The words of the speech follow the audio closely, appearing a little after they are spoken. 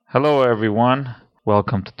Hello, everyone.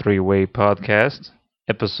 Welcome to Three Way Podcast,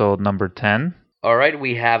 episode number 10. All right,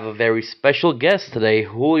 we have a very special guest today,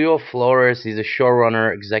 Julio Flores. He's a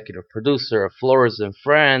showrunner, executive producer of Flores and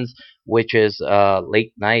Friends, which is a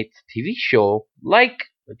late night TV show like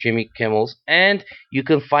Jimmy Kimmel's. And you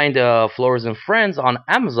can find Flores and Friends on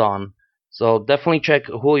Amazon. So definitely check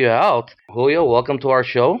Julio out. Julio, welcome to our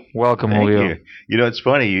show. Welcome, Thank Julio. you. You know, it's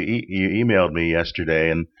funny. You emailed me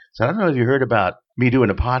yesterday and said, I don't know if you heard about me doing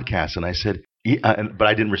a podcast. And I said, but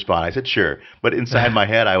I didn't respond. I said, sure. But inside my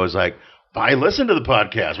head, I was like, I listened to the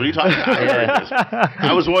podcast. What are you talking about? I heard this.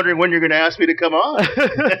 I was wondering when you're going to ask me to come on.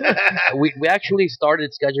 We actually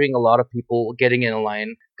started scheduling a lot of people getting in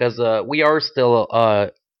line because we are still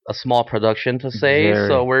a small production to say. Very.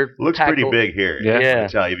 So we're Looks pretty big here. Yeah. I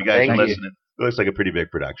tell you, if you guys Thank are you. listening, it looks like a pretty big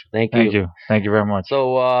production. Thank you. Thank you. Thank you very much.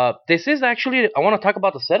 So this is actually I want to talk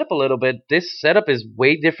about the setup a little bit. This setup is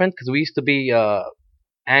way different because we used to be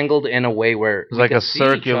angled in a way where It's we like could a see each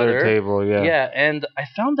circular other. table, yeah. Yeah, and I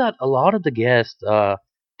found that a lot of the guests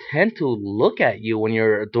tend to look at you when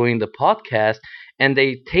you're doing the podcast, and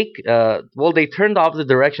they take they turn the opposite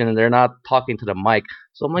direction and they're not talking to the mic.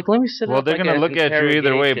 So I'm like, let me sit. Well, up they're like gonna an look at you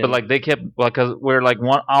either way, but interrogation. like they kept, like, cause we're like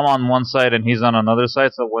I'm on one side and he's on another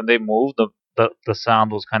side, so when they moved, the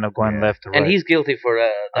sound was kind of going Yeah. left to right. And he's guilty for I've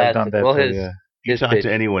that. done that Well, too, his yeah. You his talk pitch.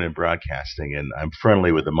 to anyone in broadcasting, and I'm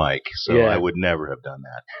friendly with the mic, so Yeah. I would never have done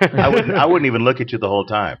that. I wouldn't even look at you the whole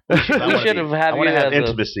time. We should have had I want you to have as a-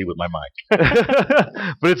 intimacy with my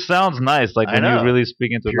mic. But it sounds nice, like I when you know. really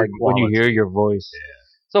speak into Pure like when you hear quality. your voice.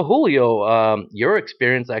 So Julio, your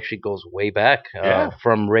experience actually goes way back Yeah.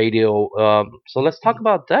 from radio. So let's talk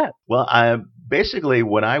about that. Well, I basically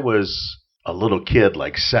when I was a little kid,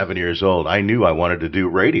 like 7 years old, I knew I wanted to do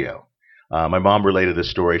radio. My mom related this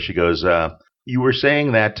story. She goes, "You were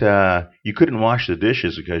saying that you couldn't wash the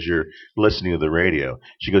dishes because you're listening to the radio."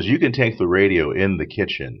 She goes, "You can take the radio in the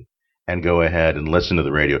kitchen and go ahead and listen to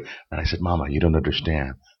the radio." And I said, "Mama, you don't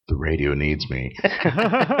understand. The radio needs me."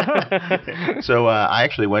 So I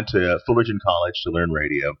actually went to Fullerton College to learn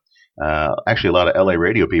radio. Actually, a lot of LA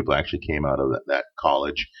radio people actually came out of that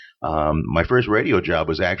college. My first radio job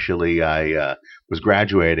was actually I was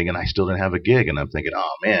graduating and I still didn't have a gig, and I'm thinking,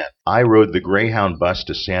 oh man, I rode the Greyhound bus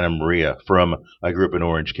to Santa Maria from I grew up in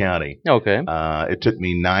Orange County. Okay. It took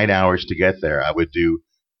me 9 hours to get there. I would do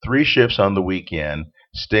 3 shifts on the weekend,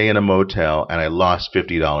 stay in a motel, and I lost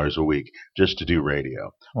 $50 a week just to do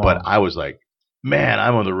radio. Wow. But I was like, man,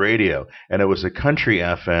 I'm on the radio. And it was a country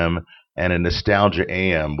FM and a nostalgia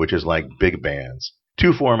AM, which is like big bands.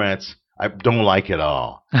 2 formats I don't like at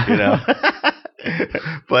all, you know.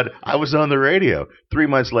 But I was on the radio. 3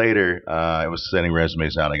 months later, I was sending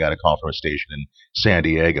resumes out. I got a call from a station in San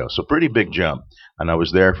Diego. So pretty big jump. And I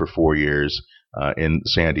was there for 4 years in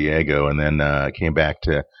San Diego, and then came back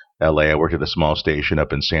to LA. I worked at a small station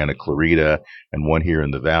up in Santa Clarita and one here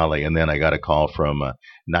in the Valley. And then I got a call from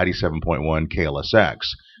 97.1 KLSX.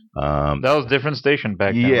 That was a different station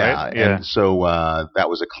back then, Yeah, right? and so that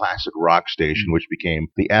was a classic rock station, which became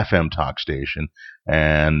the FM talk station,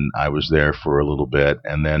 and I was there for a little bit,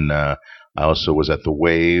 and then I also was at the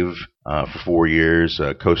Wave for 4 years,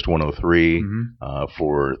 Coast 103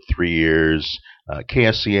 for 3 years,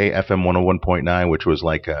 KSCA FM 101.9, which was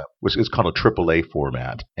like it's called a AAA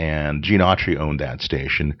format, and Gene Autry owned that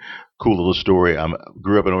station. Cool little story. I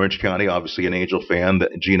grew up in Orange County, obviously an Angel fan.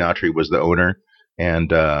 That Gene Autry was the owner.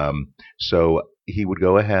 And so he would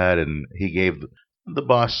go ahead and he gave the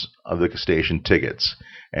boss of the station tickets.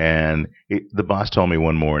 And the boss told me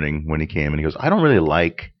one morning when he came, and he goes, "I don't really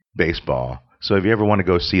like baseball. So if you ever want to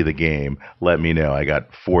go see the game, let me know. I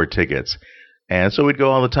got 4 tickets." And so we'd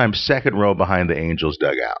go all the time, second row behind the Angels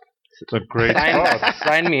dugout. It's a great spot.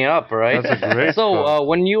 Sign me up, right? That's a great So spot.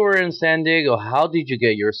 when you were in San Diego, how did you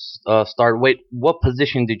get your start? Wait, what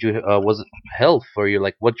position did you was it held for you?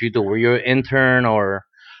 Like, what did you do? Were you an intern or?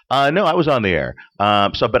 No, I was on the air.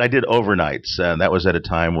 But I did overnights. That was at a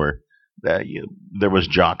time where there was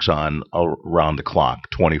jocks on around the clock,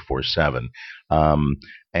 24/7.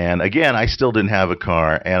 And again, I still didn't have a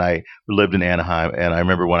car, and I lived in Anaheim. And I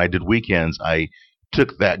remember when I did weekends, I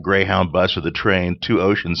took that Greyhound bus or the train to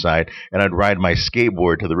Oceanside, and I'd ride my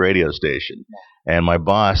skateboard to the radio station. And my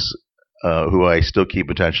boss, who I still keep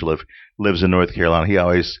in touch with, lives in North Carolina. He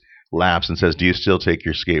always laughs and says, "Do you still take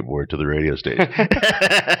your skateboard to the radio station?"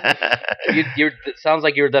 It sounds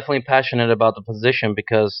like you're definitely passionate about the position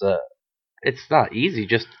because it's not easy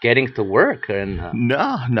just getting to work and.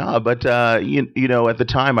 No, but you know, at the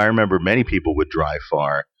time, I remember many people would drive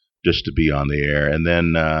far just to be on the air. And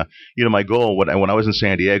then, my goal when I was in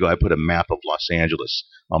San Diego, I put a map of Los Angeles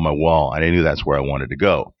on my wall, and I knew that's where I wanted to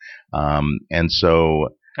go. And so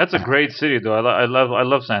That's a great city, though. I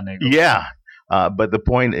love San Diego. Yeah. But the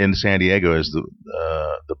point in San Diego is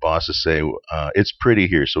the bosses say it's pretty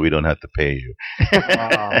here, so we don't have to pay you. Oh,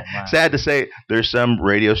 man. Sad to say, there's some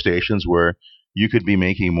radio stations where you could be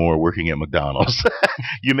making more working at McDonald's.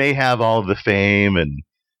 You may have all the fame and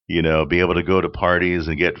be able to go to parties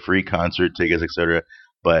and get free concert tickets, etc.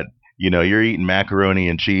 But you're eating macaroni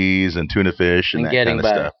and cheese and tuna fish and that getting kind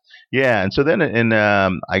of stuff. Yeah, and so then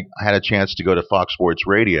I had a chance to go to Fox Sports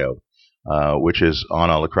Radio, which is on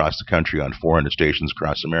all across the country on 400 stations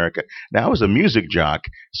across America. Now, I was a music jock,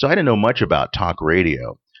 so I didn't know much about talk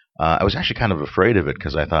radio. I was actually kind of afraid of it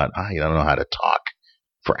because I thought, I don't know how to talk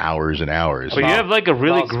for hours and hours. But you have like a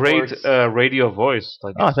really About great sports. radio voice.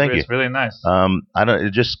 Like, Oh, thank it's really nice. I don't.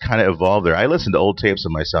 It just kind of evolved there. I listen to old tapes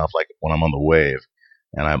of myself, like when I'm on the wave,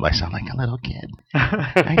 and I sound like a little kid.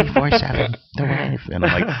 94.7 the wave, and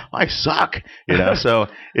I'm like, I suck, So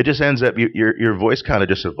it just ends up your voice kind of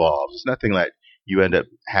just evolves. It's nothing that you end up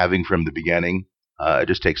having from the beginning. It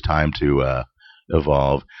just takes time to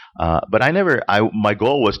evolve. But my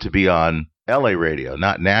goal was to be on LA radio,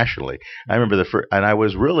 not nationally. I remember and I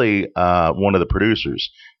was really one of the producers,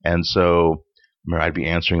 and so I'd be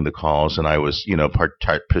answering the calls, and I was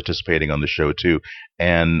participating on the show too,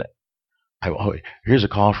 and. Here's a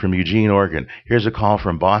call from Eugene, Oregon. Here's a call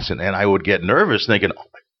from Boston. And I would get nervous thinking,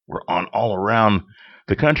 we're on all around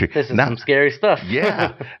the country. This is some scary stuff.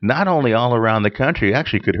 Yeah. Not only all around the country, you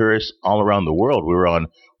actually could hear us all around the world. We were on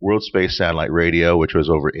World Space Satellite Radio, which was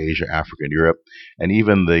over Asia, Africa, and Europe. And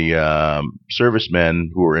even the servicemen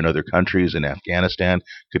who were in other countries in Afghanistan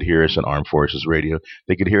could hear us on Armed Forces Radio.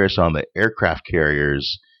 They could hear us on the aircraft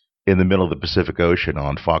carriers in the middle of the Pacific Ocean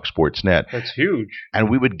on Fox Sports Net. That's huge. And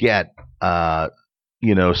we would get,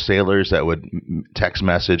 sailors that would text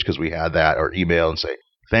message because we had that or email and say,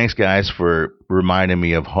 thanks, guys, for reminding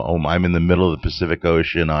me of home. I'm in the middle of the Pacific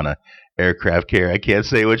Ocean on a aircraft carrier. I can't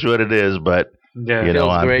say which one it is, but, Yeah.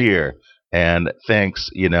 I'm great. here. And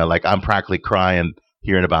thanks, like I'm practically crying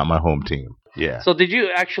hearing about my home team. Yeah. So did you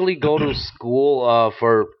actually go to school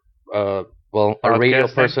for a radio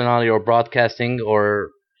Broadcasting? personality or broadcasting or?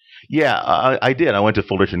 Yeah, I did. I went to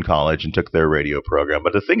Fullerton College and took their radio program.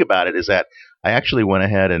 But the thing about it is that I actually went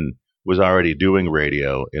ahead and was already doing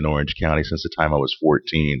radio in Orange County since the time I was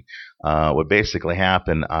 14. What basically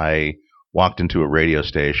happened, I walked into a radio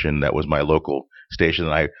station that was my local station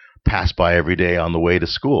that I passed by every day on the way to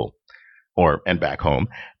school and back home.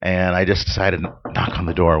 And I just decided to knock on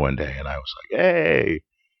the door one day. And I was like, hey,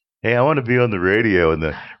 I want to be on the radio. And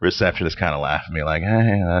the receptionist kind of laughed at me like,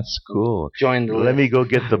 hey, that's cool. Join the Let me list. go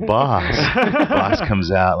get the boss. The boss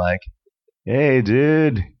comes out like, hey,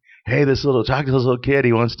 dude. Hey, talk to this little kid.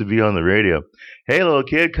 He wants to be on the radio. Hey, little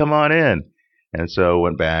kid, come on in. And so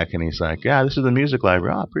went back, and he's like, yeah, this is the music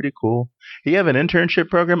library. Oh, pretty cool. Do you have an internship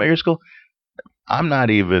program at your school? I'm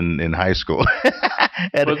not even in high school.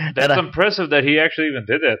 But that's impressive that he actually even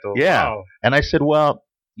did that, though. Yeah. Wow. And I said, well,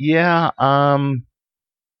 yeah, I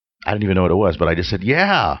didn't even know what it was, but I just said,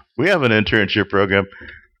 yeah, we have an internship program.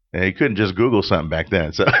 And you couldn't just Google something back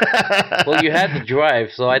then. So Well, you had the drive,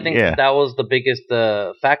 so I think Yeah. that was the biggest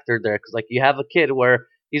factor there. Because like you have a kid where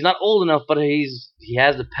he's not old enough, but he's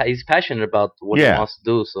passionate about what he Yeah. wants to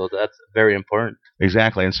do. So that's very important.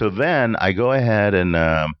 Exactly. And so then I go ahead and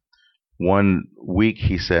one week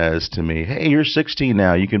he says to me, hey, you're 16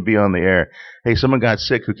 now. You can be on the air. Hey, someone got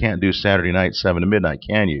sick who can't do Saturday night, 7 to midnight.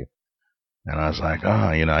 Can you? And I was like,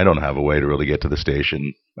 I don't have a way to really get to the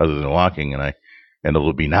station other than walking. And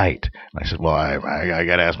it'll be night. And I said, well, I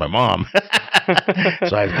got to ask my mom.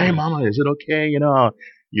 So I said, hey, Mama, is it okay?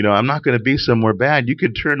 I'm not going to be somewhere bad. You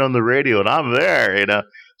could turn on the radio and I'm there,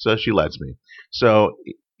 So she lets me. So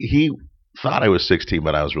he thought I was 16,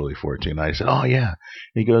 but I was really 14. I said, oh, yeah.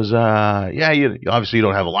 He goes, yeah, you obviously you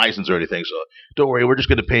don't have a license or anything, so don't worry. We're just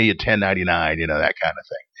going to pay you $10.99, that kind of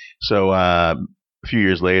thing. So a few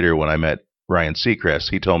years later when I met Ryan Seacrest,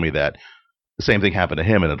 he told me that the same thing happened to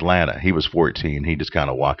him in Atlanta. He was 14. He just kind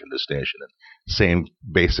of walked in the station. And same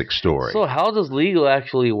basic story. So how does legal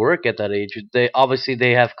actually work at that age?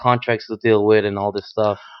 They have contracts to deal with and all this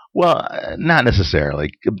stuff. Well, not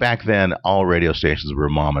necessarily. Back then, all radio stations were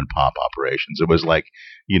mom and pop operations. It was like,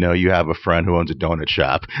 you have a friend who owns a donut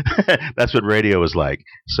shop. That's what radio was like.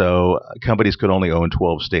 So companies could only own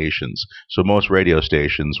 12 stations. So most radio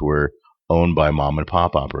stations were owned by mom and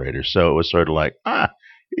pop operators. So it was sort of like,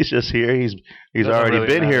 he's just here. He's Doesn't already really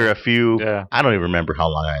been here matter. a few. Yeah. I don't even remember how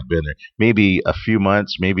long I had been there. Maybe a few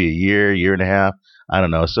months, maybe a year and a half. I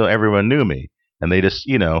don't know. So everyone knew me, and they just,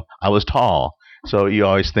 I was tall. So you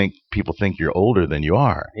always people think you're older than you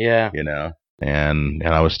are. Yeah. And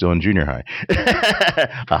I was still in junior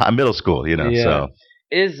high, middle school. Yeah. So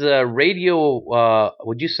is radio?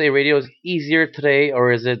 Would you say radio is easier today,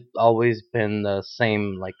 or is it always been the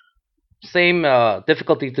same, like same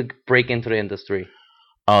difficulty to break into the industry?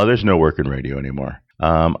 Oh, there's no work in radio anymore.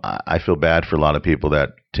 I feel bad for a lot of people that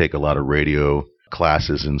take a lot of radio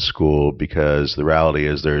classes in school because the reality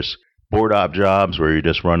is there's board op jobs where you're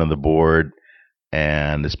just running the board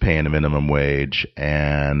and it's paying a minimum wage.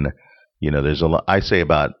 And, there's a lot, I say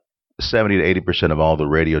about 70 to 80% of all the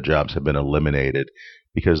radio jobs have been eliminated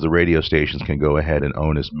because the radio stations can go ahead and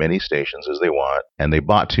own as many stations as they want, and they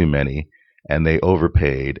bought too many and they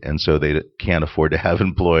overpaid, and so they can't afford to have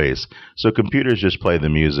employees. So computers just play the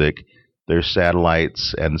music. There's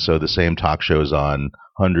satellites, and so the same talk shows on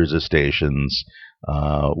hundreds of stations.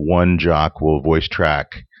 One jock will voice track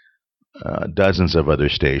dozens of other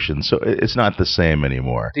stations, so it's not the same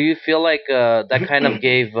anymore. Do you feel like that kind of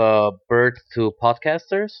gave birth to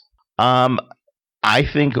podcasters? Um, I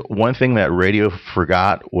think one thing that radio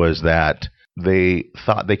forgot was that they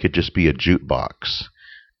thought they could just be a jukebox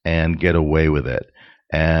and get away with it.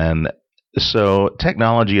 And so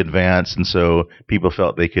technology advanced, and so people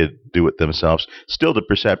felt they could do it themselves. Still, the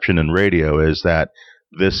perception in radio is that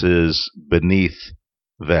this is beneath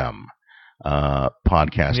them,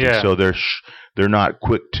 podcasting. Yeah. So they're not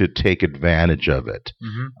quick to take advantage of it.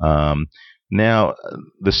 Now,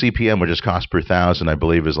 the CPM, which is cost per thousand, I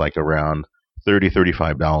believe, is like around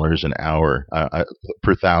 $35 an hour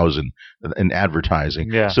per thousand in advertising.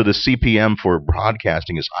 Yeah. So the CPM for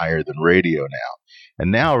broadcasting is higher than radio now.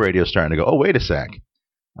 And now radio's starting to go, oh, wait a sec.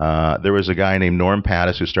 There was a guy named Norm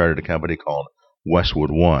Pattis who started a company called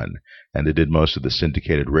Westwood One, and they did most of the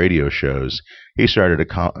syndicated radio shows. He started a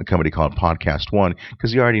company called Podcast One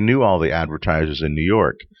because he already knew all the advertisers in New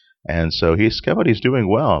York. And so his company's doing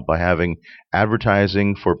well by having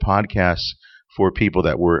advertising for podcasts for people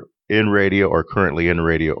that were in radio or currently in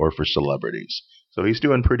radio or for celebrities. So he's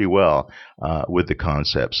doing pretty well with the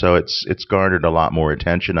concept. So it's garnered a lot more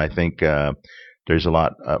attention. I think there's a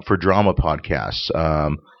lot for drama podcasts.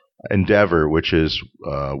 Endeavor, which is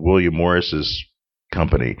William Morris's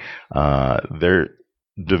company, they're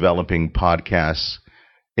developing podcasts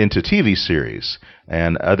into TV series,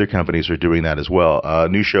 and other companies are doing that as well.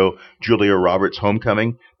 New show, Julia Roberts'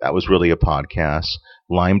 Homecoming, that was really a podcast.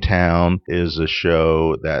 Limetown is a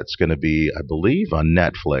show that's going to be, I believe, on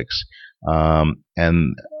Netflix.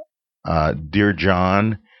 And Dear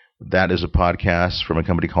John, that is a podcast from a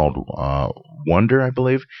company called Wonder, I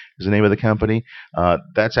believe, is the name of the company.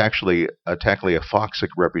 That's actually technically a Foxic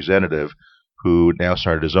representative who now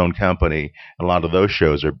started his own company. A lot of those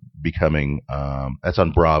shows are becoming, that's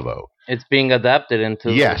on Bravo. It's being adapted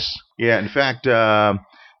into. Yes. Yeah. In fact,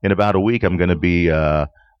 in about a week, I'm going to be,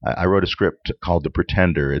 I wrote a script called The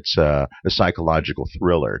Pretender. It's a psychological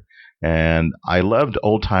thriller. And I loved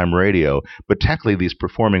old time radio, but technically these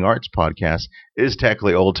performing arts podcasts is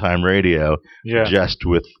technically old time radio, Yeah. just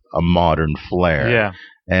with a modern flair. Yeah.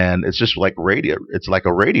 And it's just like radio. It's like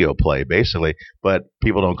a radio play, basically, but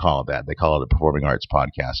people don't call it that. They call it a performing arts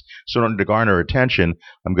podcast. So in order to garner attention,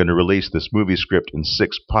 I'm going to release this movie script in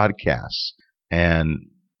 6 podcasts and,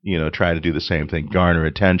 try to do the same thing, garner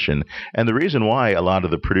attention. And the reason why a lot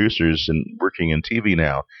of the producers and working in TV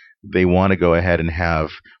now, they want to go ahead and have,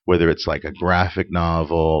 whether it's like a graphic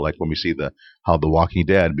novel, like when we see how The Walking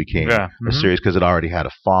Dead became Yeah. a series because it already had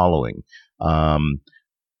a following.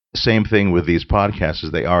 Same thing with these podcasts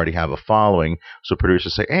is they already have a following. So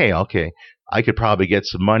producers say, hey, okay, I could probably get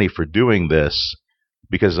some money for doing this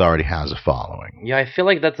because it already has a following. Yeah, I feel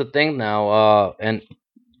like that's a thing now. And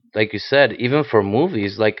like you said, even for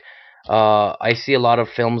movies, like I see a lot of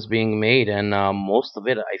films being made, and most of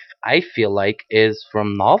it, I feel like, is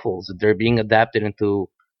from novels. They're being adapted into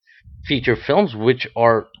feature films, which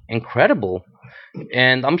are incredible.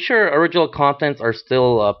 And I'm sure original contents are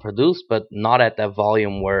still produced, but not at that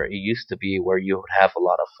volume where it used to be, where you would have a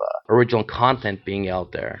lot of original content being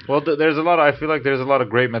out there. Well, there's a lot. I feel like there's a lot of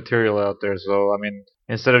great material out there. So I mean,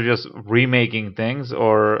 instead of just remaking things,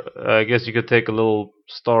 or I guess you could take a little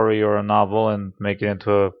story or a novel and make it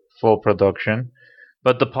into a full production.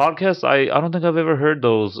 But the podcasts, I don't think I've ever heard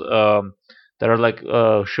those that are like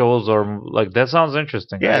shows or like that. Sounds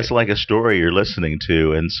interesting. Yeah, it's like a story you're listening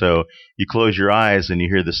to, and so you close your eyes and you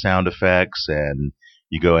hear the sound effects, and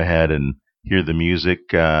you go ahead and hear the music.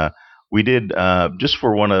 We did just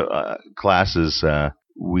for one of classes.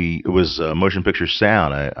 It was motion picture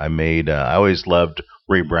sound. I made. I always loved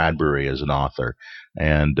Ray Bradbury as an author,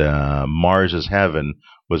 and Mars is Heaven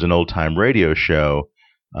was an old time radio show.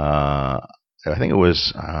 I think it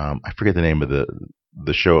was I forget the name of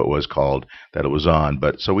the show it was called that it was on.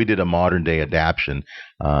 But so we did a modern day adaptation.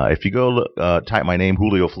 If you go type my name,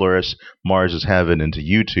 Julio Flores, Mars is Heaven, into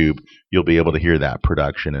YouTube, you'll be able to hear that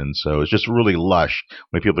production. And so it's just really lush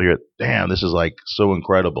when people hear it. Damn, this is like so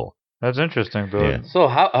incredible. That's interesting, dude. Yeah. So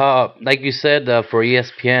how, like you said, for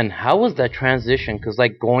ESPN, how was that transition? Because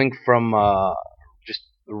like going from just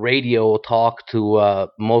radio talk to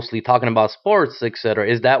mostly talking about sports, etc.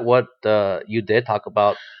 Is that what you did, talk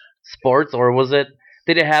about sports, or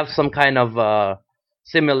did it have some kind of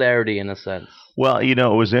similarity in a sense? Well, it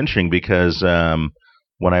was interesting because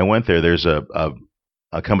when I went there, there's a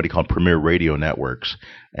company called Premier Radio Networks,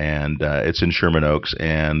 and it's in Sherman Oaks,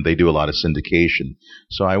 and they do a lot of syndication.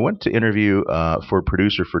 So I went to interview for a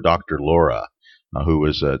producer for Dr. Laura, who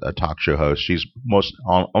was a talk show host. She's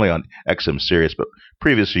only on XM Sirius, but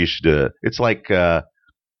previously she used to. It's like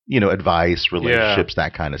advice, relationships,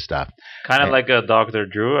 that kind of stuff. Kind of like a Dr.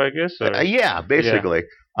 Drew, I guess. Or? Yeah, basically.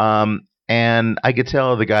 Yeah. And I could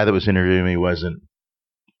tell the guy that was interviewing me wasn't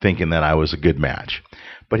thinking that I was a good match.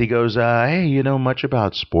 But he goes, hey, you know much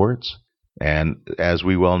about sports? And as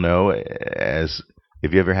we well know, if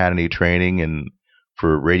you ever had any training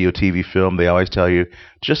for radio, TV, film, they always tell you,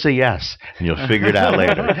 just say yes, and you'll figure it out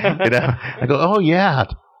later. I go, oh, yeah,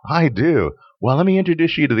 I do. Well, let me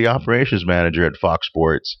introduce you to the operations manager at Fox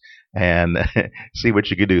Sports and see what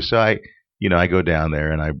you could do. So I go down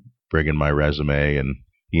there and I bring in my resume, and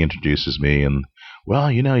he introduces me. And, well,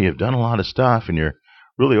 you've done a lot of stuff, and you're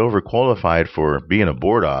really overqualified for being a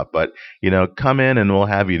board op, but come in and we'll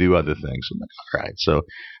have you do other things. I'm like, all right. So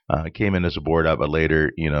I came in as a board op, but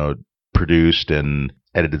later produced and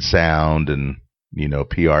edited sound and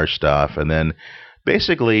PR stuff. And then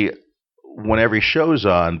basically when every show's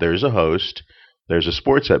on, there's a host, there's a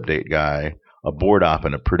sports update guy, a board op,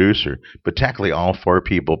 and a producer, but technically all four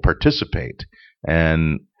people participate.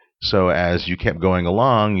 And so as you kept going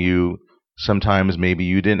along, sometimes maybe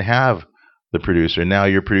you didn't have the producer. Now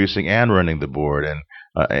you're producing and running the board, and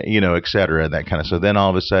et cetera, that kind of. So then all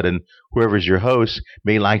of a sudden, whoever's your host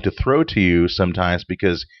may like to throw to you sometimes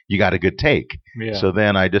because you got a good take. Yeah. So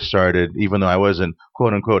then I just started, even though I wasn't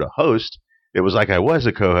quote unquote a host, it was like I was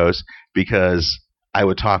a co-host because I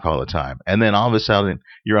would talk all the time. And then all of a sudden,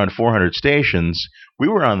 you're on 400 stations. We're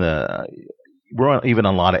even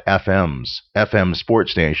on a lot of FM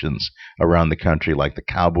sports stations around the country, like the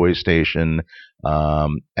Cowboys station.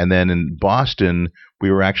 And then in Boston, we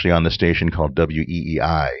were actually on the station called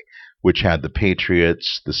WEEI, which had the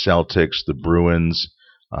Patriots, the Celtics, the Bruins,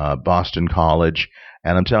 Boston College.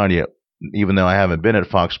 And I'm telling you, even though I haven't been at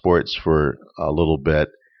Fox Sports for a little bit,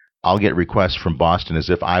 I'll get requests from Boston as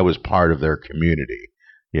if I was part of their community.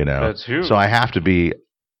 That's huge. So I have to be,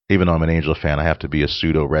 even though I'm an Angel fan, I have to be a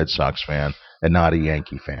pseudo Red Sox fan and not a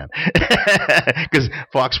Yankee fan, because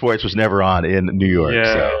Fox Sports was never on in New York.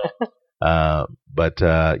 Yeah. So,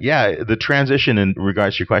 the transition in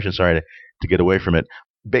regards to your question, sorry to get away from it.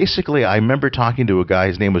 Basically, I remember talking to a guy,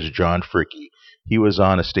 his name was John Fricke. He was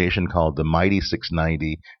on a station called the Mighty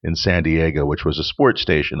 690 in San Diego, which was a sports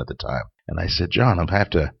station at the time. And I said, John,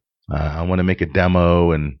 I want to make a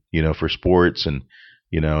demo and, for sports and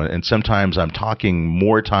sometimes I'm talking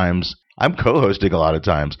more times. I'm co-hosting a lot of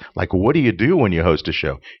times. Like, what do you do when you host a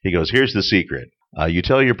show? He goes, here's the secret. You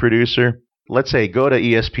tell your producer, let's say, go to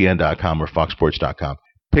ESPN.com or FoxSports.com.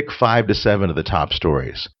 Pick 5 to 7 of the top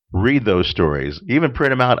stories. Read those stories. Even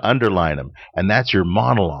print them out, underline them. And that's your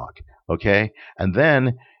monologue, okay? And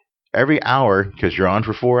then every hour, because you're on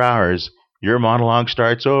for 4 hours, your monologue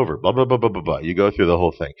starts over, blah, blah, blah, blah, blah, blah. You go through the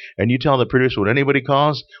whole thing. And you tell the producer, when anybody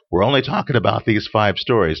calls, we're only talking about these 5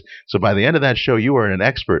 stories. So by the end of that show, you are an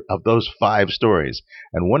expert of those 5 stories.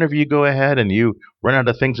 And whenever you go ahead and you run out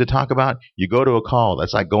of things to talk about, you go to a call.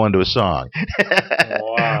 That's like going to a song.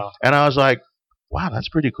 Wow. And I was like, wow, that's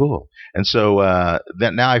pretty cool. And so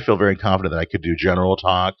that now I feel very confident that I could do general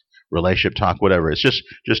talk, relationship talk, whatever. It's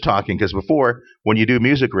just talking, because before, when you do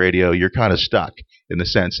music radio, you're kind of stuck in the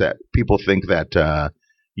sense that people think that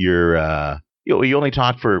you only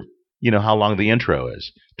talk for how long the intro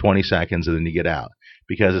is, 20 seconds, and then you get out,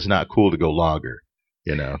 because it's not cool to go longer.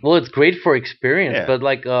 Well, it's great for experience, Yeah. but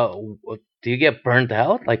like, do you get burnt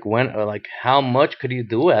out? Like when, or like how much could you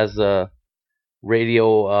do as a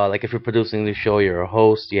radio? Like if you're producing the show, you're a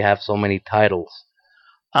host, you have so many titles.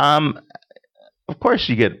 Of course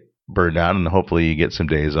you get burned out, and hopefully you get some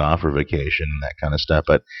days off or vacation and that kind of stuff.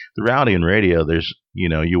 But the reality in radio, there's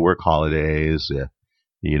you work holidays,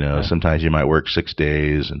 sometimes you might work 6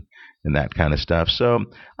 days and that kind of stuff. So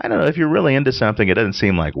I don't know, if you're really into something, it doesn't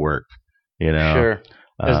seem like work. Sure.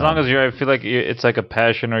 As long as I feel like it's like a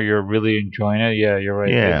passion or you're really enjoying it. Yeah, you're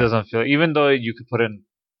right. Yeah. It doesn't feel, even though you could put in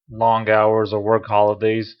long hours or work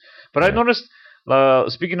holidays. But I Yeah. noticed,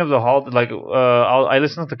 speaking of the holiday, like I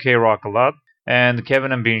listen to K Rock a lot and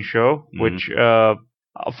Kevin and Bean show, Mhm. which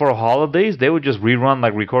for holidays they would just rerun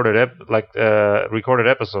like recorded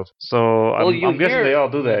episodes. So Well, you I'm guessing they hear, all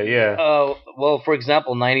do that. Yeah. well, for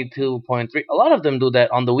example, 92.3. A lot of them do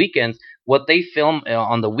that on the weekends. What they film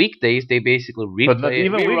on the weekdays, they basically But not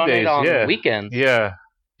even rerun it weekdays. on Yeah. weekends. Yeah.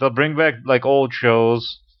 They'll bring back like old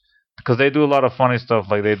shows because they do a lot of funny stuff.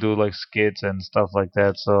 Like they do like skits and stuff like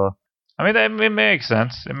that. So I mean, it makes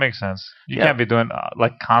sense. It makes sense. You Yeah. can't be doing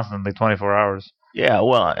like constantly 24 hours. Yeah,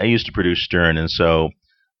 well, I used to produce Stern, and so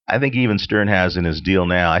I think even Stern has in his deal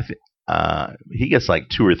now. He gets like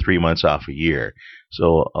 2 or 3 months off a year,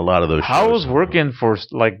 so a lot of those How shows. was working for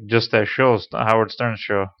like just that show, Howard Stern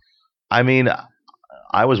show? I mean,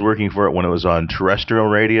 I was working for it when it was on terrestrial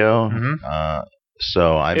radio, Mhm.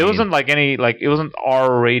 so I It mean, wasn't like any like it wasn't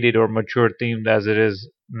R-rated or mature themed as it is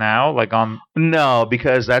now. Like on no,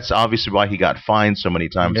 because that's obviously why he got fined so many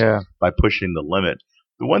times yeah. by pushing the limit.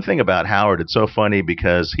 The one thing about Howard, it's so funny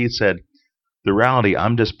because he said, the reality,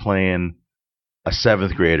 I'm just playing a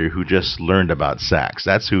seventh grader who just learned about sax.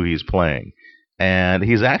 That's who he's playing. And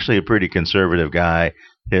he's actually a pretty conservative guy.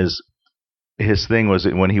 His his thing was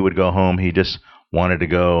that when he would go home, he just wanted to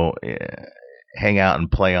go hang out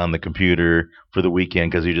and play on the computer for the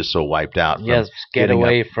weekend because he was just so wiped out. From Yes, get getting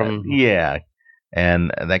away up. from. Yeah.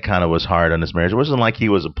 And that kind of was hard on his marriage. It wasn't like he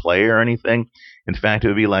was a player or anything. In fact, it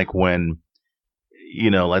would be like when,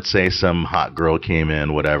 let's say some hot girl came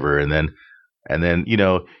in, whatever, and then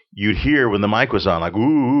you'd hear when the mic was on, like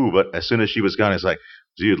ooh, but as soon as she was gone, it's like,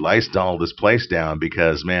 dude, lights dull this place down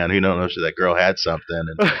because man, who knows if that girl had something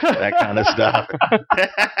and that kind of stuff.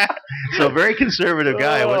 So very conservative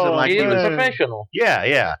guy. It wasn't like He's he was. professional.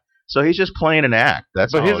 Yeah. So he's just playing an act.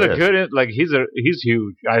 That's But all he's it a is. good like he's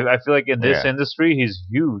huge. I feel like in this Yeah. industry he's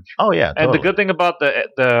huge. Oh yeah, And totally. the good thing about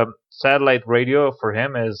the satellite radio for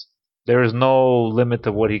him is there is no limit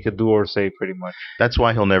to what he could do or say, pretty much. That's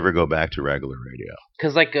why he'll never go back to regular radio.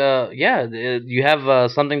 Because you have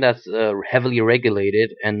something that's heavily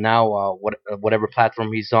regulated, and now whatever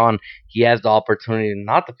platform he's on, he has the opportunity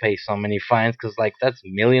not to pay so many fines. Because like that's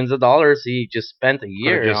millions of dollars he just spent a Could've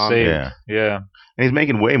year just on. saved. Yeah. Yeah. And he's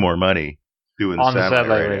making way more money doing On the satellite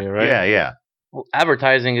satellite radio, right? Yeah. Well,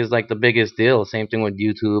 advertising is like the biggest deal. Same thing with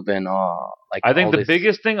YouTube and like. I think all the this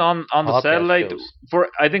biggest thing on the podcast satellite shows.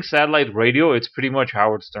 I think satellite radio, it's pretty much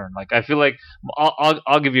Howard Stern. Like I feel like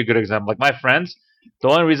I'll give you a good example. Like my friends, the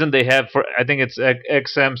only reason they have for I think it's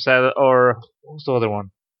XM sat or what's the other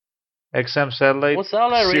one? XM satellite What's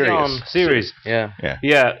satellite radio on? series. Yeah.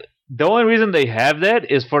 Yeah. The only reason they have that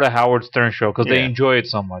is for the Howard Stern show because they Yeah. enjoy it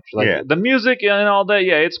so much. Like Yeah. the music and all that,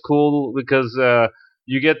 yeah, it's cool because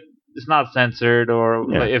you get it's not censored or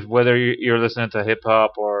Yeah. like, if whether you're listening to hip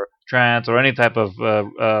hop or trance or any type of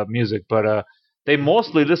music, but they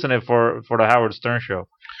mostly listen it for the Howard Stern show.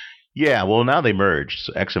 Yeah, well, now they merged.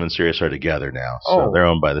 So XM and Sirius are together now, so Oh. they're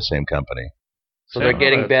owned by the same company. So they're Yeah.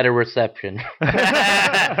 getting better reception.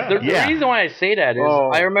 The Yeah. reason why I say that is Oh.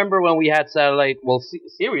 I remember when we had satellite,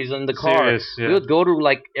 series in the car. Sirius, yeah. We would go to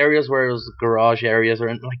like areas where it was garage areas, or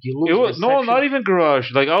like you lose It was, no, reception. not even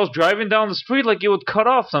garage. Like I was driving down the street, like it would cut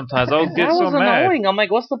off sometimes. I would get That so was mad. annoying. I'm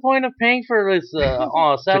like, what's the point of paying for this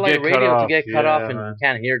satellite get cut radio to off, get cut off yeah, and man. you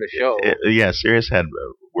can't hear the show? Yeah, Sirius had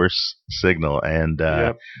worse signal, and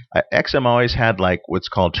Yep. XM always had like what's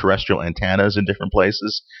called terrestrial antennas in different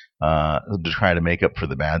places to try to make up for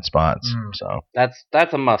the bad spots. Mm. So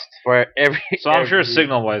That's a must for every. So I'm sure every-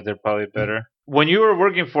 signal wise they're probably better. When you were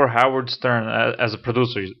working for Howard Stern as a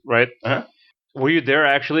producer, right? Uh-huh. Were you there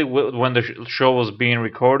actually when the show was being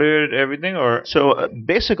recorded, everything, or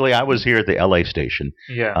basically, I was here at the LA station,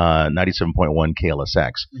 yeah? 97.1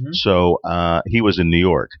 KLSX. Mhm. So he was in New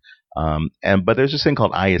York, but there's this thing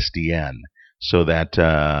called ISDN, so that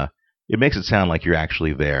it makes it sound like you're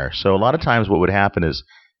actually there. So a lot of times, what would happen is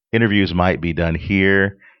interviews might be done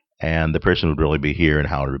here, and the person would really be here, and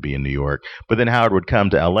Howard would be in New York. But then Howard would come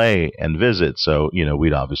to LA and visit, so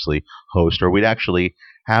we'd obviously host, or we'd actually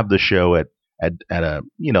have the show at a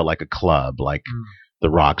like a club, like the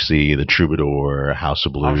Roxy, the Troubadour, House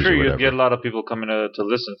of Blues, I'm sure or you'd whatever. get a lot of people coming to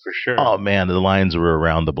listen for sure. Oh man, the lines were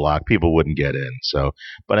around the block. People wouldn't get in. So,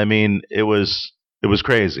 but I mean, it was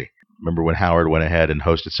crazy. Remember when Howard went ahead and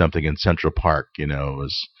hosted something in Central Park? It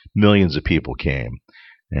was millions of people came,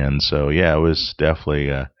 and so yeah, it was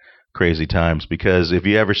definitely crazy times. Because if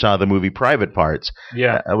you ever saw the movie Private Parts,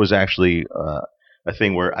 Yeah, that was actually a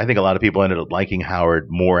thing where I think a lot of people ended up liking Howard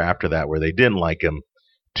more after that, where they didn't like him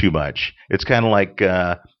too much. It's kind of like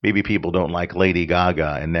maybe people don't like Lady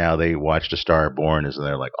Gaga, and now they watched A Star Born, and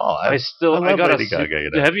they're like, "Oh, I still, I I love gotta Lady see. Gaga."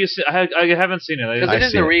 You know? Have you seen? I haven't seen it. Because I it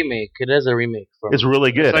is see a it. remake. It is a remake from. It's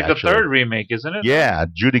really good. It's like actually. the third remake, isn't it? Yeah,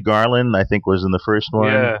 Judy Garland, I think, was in the first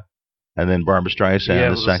one, Yeah. and then Barbara Streisand, Yeah,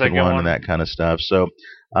 the was the second second one, one. and that kind of stuff. So,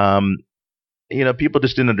 um, people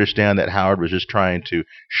just didn't understand that Howard was just trying to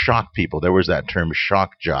shock people. There was that term,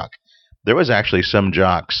 shock jock. There was actually some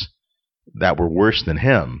jocks that were worse than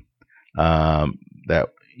him. That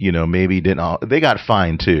maybe didn't. They got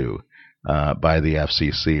fined too by the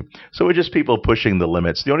FCC. So it was just people pushing the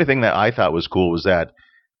limits. The only thing that I thought was cool was that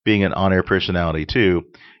being an on-air personality too,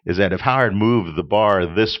 is that if Howard moved the bar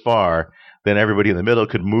this far, then everybody in the middle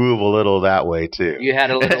could move a little that way too. You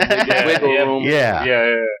had a little wiggle room.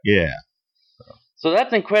 Yeah. So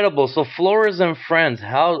that's incredible. So Flores and Friends,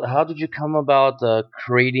 how did you come about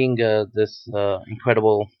creating this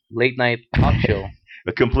incredible late night talk show?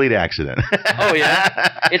 A complete accident. Oh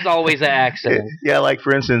yeah, it's always an accident. Yeah, like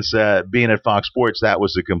for instance, being at Fox Sports, that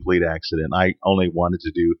was a complete accident. I only wanted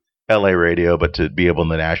to do LA radio, but to be able in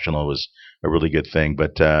the national was a really good thing.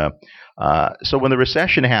 But so when the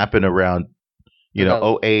recession happened around,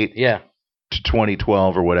 08 Yeah. to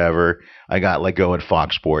 2012 or whatever, I got let go at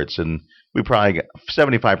Fox Sports, and we probably got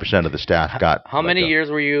 75% of the staff got. How many years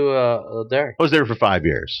were you there? I was there for 5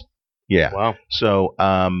 years. Yeah. Wow. So,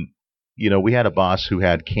 we had a boss who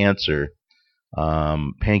had cancer,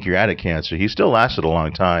 pancreatic cancer. He still lasted a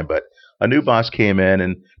long time, but a new boss came in,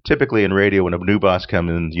 and typically in radio, when a new boss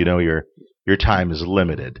comes in, your time is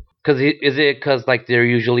limited. Is it because like they're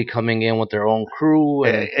usually coming in with their own crew?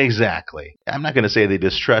 And... Exactly. I'm not going to say they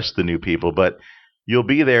distrust the new people, but you'll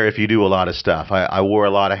be there if you do a lot of stuff. I wore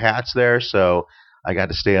a lot of hats there, so I got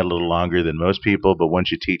to stay a little longer than most people. But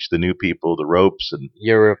once you teach the new people the ropes, and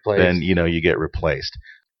you're replaced, then you get replaced.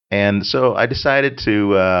 And so I decided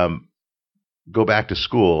to go back to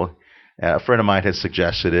school. A friend of mine had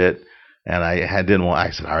suggested it, and I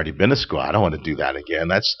said, I already been to school. I don't want to do that again.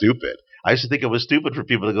 That's stupid. I used to think it was stupid for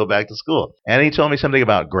people to go back to school. And he told me something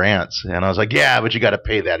about grants, and I was like, yeah, but you got to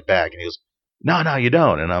pay that back. And he goes, no, you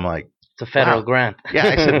don't. And I'm like, it's a federal wow. grant. Yeah,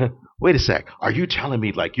 I said, wait a sec. Are you telling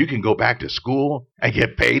me like you can go back to school and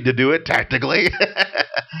get paid to do it technically?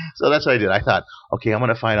 So that's what I did. I thought, okay, I'm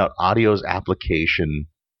going to find out audio's application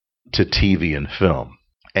to TV and film.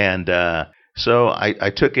 And so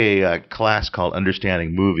I took a class called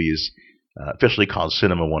Understanding Movies, officially called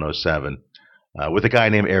Cinema 107, with a guy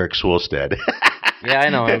named Eric Swolstead. Yeah, I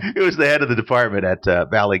know him. He was the head of the department at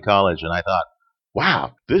Valley College, and I thought,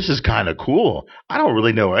 wow, this is kind of cool. I don't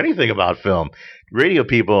really know anything about film. Radio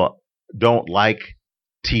people don't like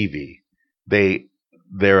TV.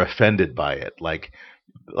 They're offended by it. Like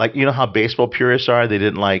how baseball purists are. They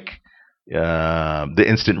didn't like the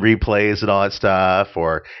instant replays and all that stuff,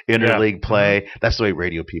 or interleague play. Mm-hmm. That's the way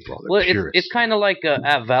radio people are. Well, it's kind of like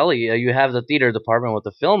at Valley. You have the theater department with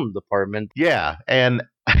the film department. Yeah, and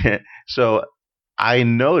so I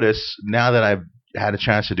notice now that I've had a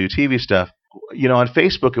chance to do TV stuff, on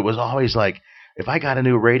Facebook, it was always like, if I got a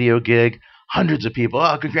new radio gig, hundreds of people,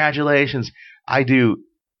 oh, congratulations. I do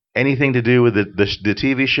anything to do with the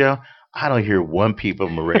TV show, I don't hear one peep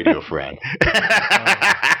of a radio friend.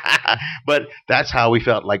 But that's how we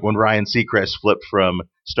felt like when Ryan Seacrest flipped from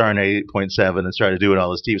Star 88.7 and started doing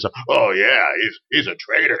all this TV stuff. Oh, yeah, he's a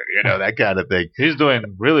traitor, that kind of thing. He's doing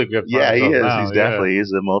really good. Yeah, he is. Now.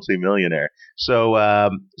 He's a multimillionaire. So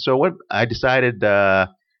what I decided,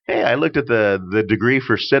 hey, I looked at the degree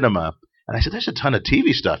for cinema, and I said, there's a ton of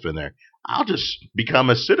TV stuff in there. I'll just become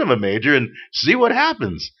a cinema major and see what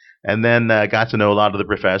happens. And then got to know a lot of the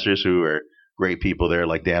professors who are great people there,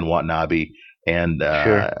 like Dan Watanabe. And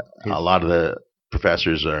a lot of the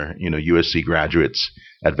professors are, USC graduates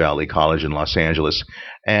at Valley College in Los Angeles.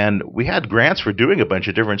 And we had grants for doing a bunch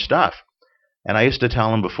of different stuff. And I used to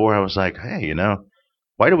tell them before, I was like, hey,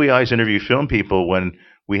 why do we always interview film people when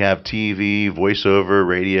we have TV, voiceover,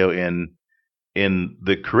 radio in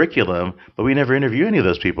the curriculum, but we never interview any of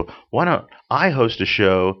those people? Why don't I host a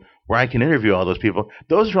show where I can interview all those people?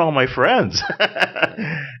 Those are all my friends.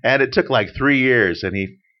 And it took like 3 years, and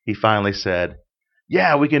he finally said,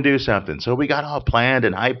 yeah, we can do something. So we got all planned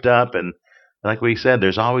and hyped up, and like we said,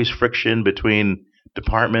 there's always friction between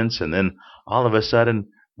departments, and then all of a sudden,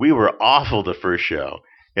 we were awful the first show.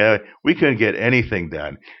 Yeah, we couldn't get anything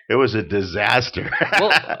done. It was a disaster.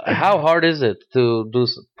 Well, how hard is it to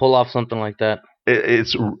pull off something like that?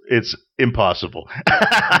 It's impossible,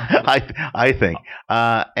 I think.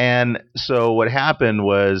 And so what happened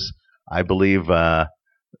was, I believe our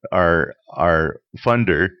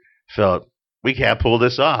funder felt we can't pull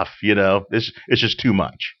this off. It's just too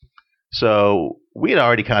much. So we had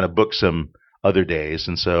already kind of booked some other days,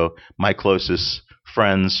 and so my closest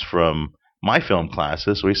friends from my film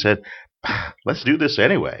classes, we said, let's do this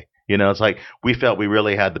anyway. It's like we felt we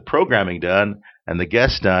really had the programming done and the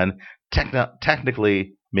guests done.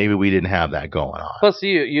 Technically, maybe we didn't have that going on. Plus,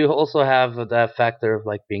 you also have that factor of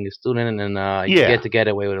like being a student, and you Yeah. get to get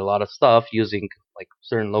away with a lot of stuff using like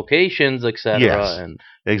certain locations, etc. Yes. And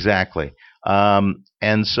Exactly.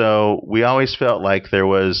 And so we always felt like there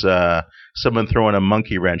was someone throwing a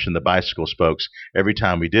monkey wrench in the bicycle spokes every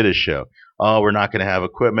time we did a show. Oh, we're not going to have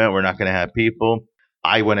equipment. We're not going to have people.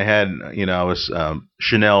 I went ahead, I was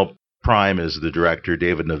Chanel Prime is the director.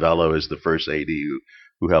 David Novello is the first AD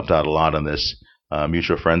who helped out a lot on this,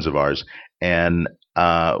 mutual friends of ours. And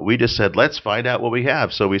we just said, let's find out what we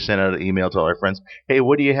have. So we sent out an email to all our friends. Hey,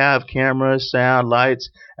 what do you have? Cameras, sound, lights?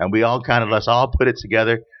 And we all let's all put it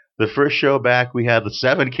together. The first show back, we had the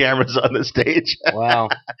 7 cameras on the stage. wow,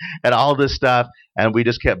 and all this stuff. And we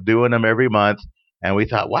just kept doing them every month. And we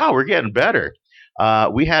thought, wow, we're getting better.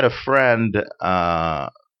 We had a friend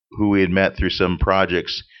who we had met through some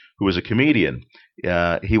projects who was a comedian.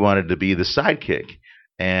 He wanted to be the sidekick.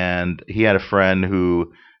 And he had a friend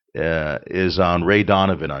who is on Ray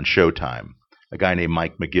Donovan on Showtime, a guy named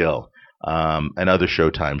Mike McGill, and other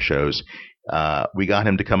Showtime shows. We got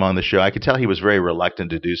him to come on the show. I could tell he was very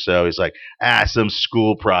reluctant to do so. He's like, some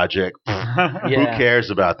school project. Who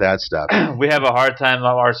cares about that stuff? We have a hard time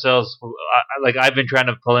ourselves. Like I've been trying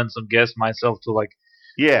to pull in some guests myself to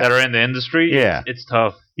that are in the industry. Yeah. It's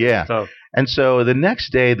tough. Yeah. It's tough. And so the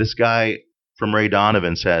next day, this guy from Ray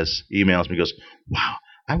Donovan emails me, goes, wow,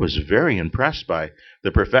 I was very impressed by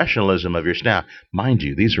the professionalism of your staff. Mind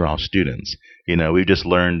you, these are all students. We've just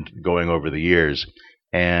learned going over the years.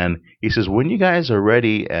 And he says, when you guys are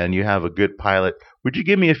ready and you have a good pilot, would you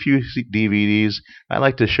give me a few DVDs? I'd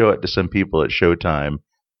like to show it to some people at Showtime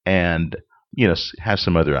and, have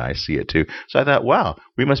some other eyes see it too. So I thought, wow,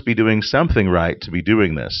 we must be doing something right to be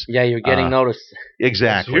doing this. Yeah, you're getting noticed.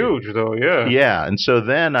 Exactly. It's huge, though, yeah. Yeah, and so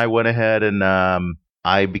then I went ahead and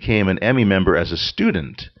I became an Emmy member as a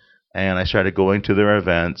student. And I started going to their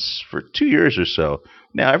events for 2 years or so.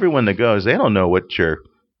 Now, everyone that goes, they don't know what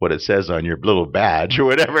it says on your little badge or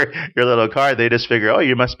whatever, your little card. They just figure, oh,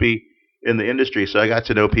 you must be in the industry. So I got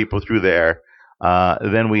to know people through there.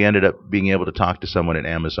 Then we ended up being able to talk to someone at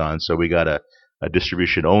Amazon. So we got a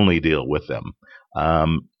distribution-only deal with them.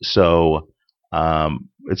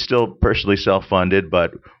 It's still personally self-funded,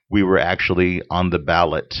 but we were actually on the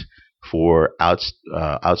ballot for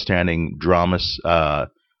outstanding dramas,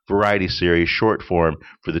 variety series short form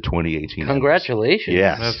for the 2018. Congratulations.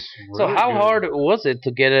 Yes. That's So really how good. hard was it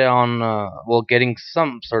to get it on, getting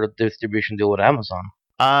some sort of distribution deal with Amazon?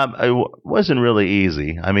 Wasn't really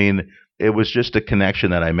easy. I mean, it was just a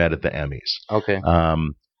connection that I met at the Emmys. Okay.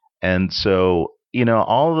 And so,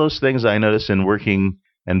 all of those things I noticed in working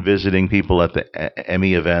and visiting people at the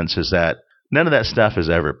Emmy events is that none of that stuff is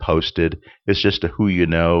ever posted. It's just a who you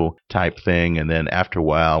know type thing. And then after a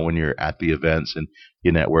while, when you're at the events and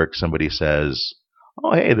you network, somebody says,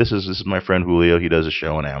 oh, hey, this is my friend Julio. He does a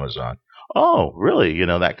show on Amazon. Oh, really?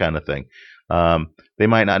 That kind of thing. They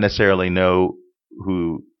might not necessarily know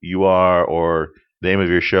who you are or the name of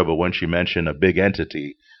your show, but once you mention a big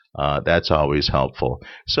entity, that's always helpful.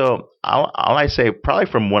 So all I say,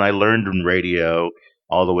 probably from when I learned in radio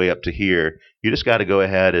all the way up to here, you just got to go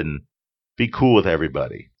ahead and be cool with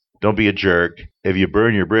everybody. Don't be a jerk. If you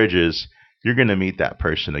burn your bridges, you're going to meet that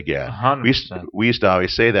person again. 100%. We used to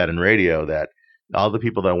always say that in radio, that all the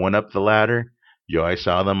people that went up the ladder, you always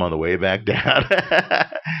saw them on the way back down.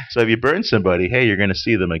 So if you burn somebody, hey, you're going to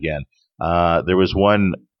see them again. There was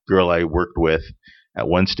one girl I worked with at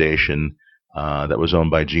one station that was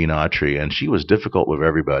owned by Gene Autry, and she was difficult with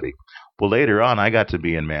everybody. Well, later on, I got to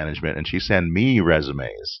be in management, and she sent me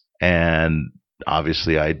resumes. And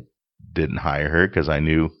obviously, I didn't hire her because I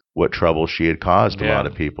knew what trouble she had caused a lot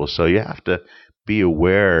of people. So you have to be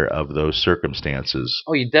aware of those circumstances.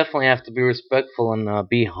 Oh, you definitely have to be respectful and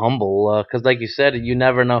be humble, because like you said, you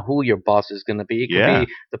never know who your boss is going to be. It could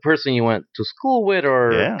be the person you went to school with,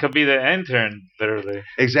 or It could be the intern, literally.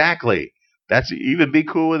 Exactly. That's even be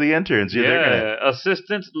cool with the interns.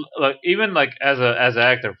 Assistants, even as an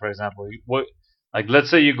actor, for example. Let's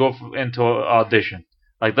say you go into an audition,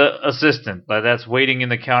 like the assistant, that's waiting in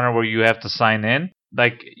the counter where you have to sign in.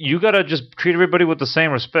 Like you gotta just treat everybody with the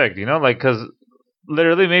same respect, because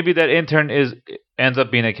literally maybe that intern ends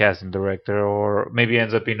up being a casting director, or maybe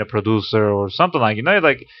ends up being a producer or something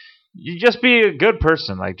you just be a good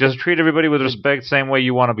person. Just treat everybody with respect, same way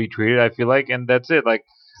you want to be treated. I feel like, and that's it.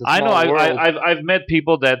 I know I've met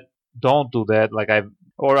people that don't do that.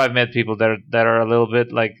 I've met people that are a little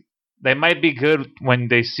bit they might be good when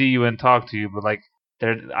they see you and talk to you, but like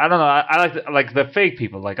they're I don't know. I like the fake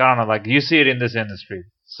people. Like I don't know. Like you see it in this industry.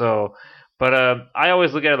 So, but I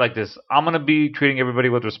always look at it like this. I'm gonna be treating everybody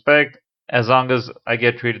with respect as long as I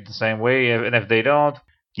get treated the same way, and if they don't,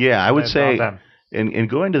 Yeah, I then would it's on say them. in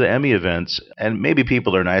going to the Emmy events, and maybe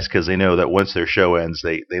people are nice because they know that once their show ends,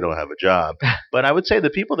 they don't have a job. But I would say the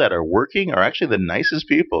people that are working are actually the nicest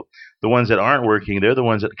people. The ones that aren't working, they're the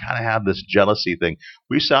ones that kind of have this jealousy thing.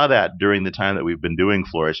 We saw that during the time that we've been doing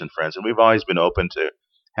Flores and Friends, and we've always been open to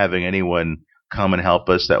having anyone come and help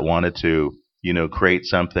us that wanted to, create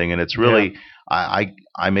something. And it's Yeah. really,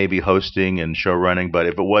 I may be hosting and show running, but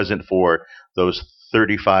if it wasn't for those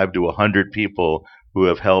 35 to 100 people who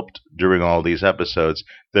have helped during all these episodes,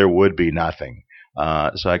 there would be nothing.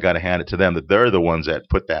 So I got to hand it to them that they're the ones that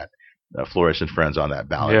put that Flores and Friends on that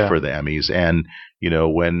ballot Yeah. for the Emmys. And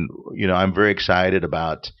when I'm very excited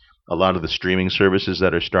about a lot of the streaming services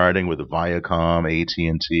that are starting with the Viacom,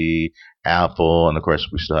 AT&T, Apple, and of course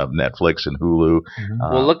we still have Netflix and Hulu.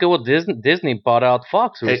 Well, look at what Disney bought out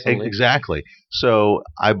Fox recently. Exactly. So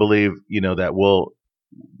I believe that we'll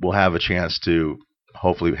have a chance to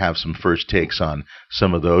hopefully have some first takes on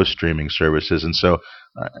some of those streaming services. And so,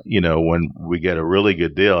 when we get a really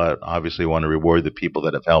good deal, I obviously want to reward the people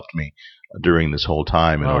that have helped me during this whole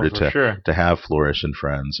time in Oh, order for sure. to have Flourish and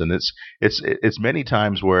Friends. And it's many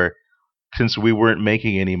times where, since we weren't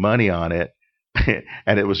making any money on it,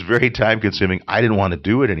 and it was very time consuming, I didn't want to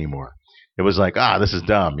do it anymore. It was like, this is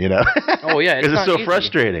dumb, Oh yeah, it's because it's not so easy.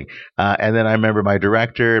 frustrating. And then I remember my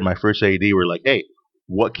director and my first AD were like, "Hey,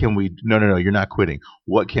 what can we? No, you're not quitting.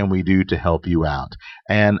 What can we do to help you out?"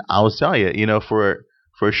 And I was telling you, for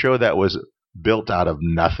a show that was built out of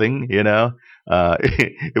nothing,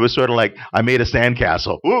 it was sort of like I made a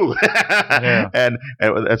sandcastle. Woo! Yeah. and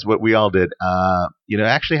that's what we all did.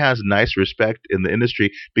 Actually has nice respect in the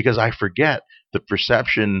industry because I forget the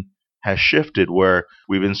perception has shifted where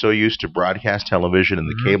we've been so used to broadcast television and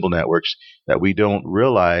the Mhm. cable networks that we don't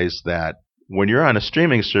realize that when you're on a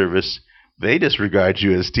streaming service, they disregard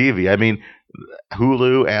you as TV. I mean,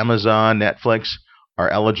 Hulu, Amazon, Netflix are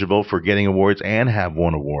eligible for getting awards and have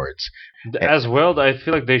won awards. As well, I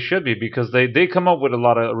feel like they should be because they come up with a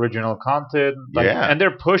lot of original content, like, Yeah. and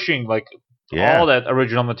they're pushing like Yeah. all that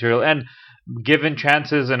original material and giving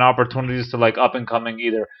chances and opportunities to like up and coming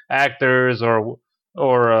either actors or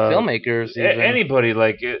Filmmakers, even. anybody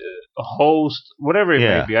like a host, whatever it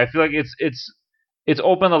Yeah. may be. I feel like it's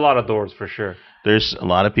opened a lot of doors for sure. There's a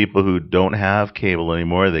lot of people who don't have cable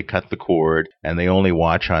anymore. They cut the cord and they only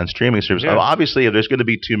watch on streaming services. Yeah. Obviously, if there's going to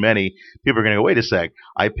be too many, people are going to go, wait a sec,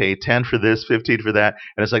 I pay 10 for this, 15 for that.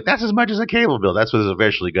 And it's like, that's as much as a cable bill. That's what's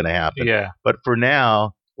eventually going to happen. Yeah, But for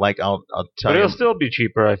now, like I'll tell but you. it'll still be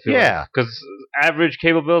cheaper. I feel. Yeah. Because average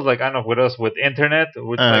cable bills, like I know with us with internet,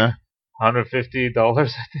 with like $150, I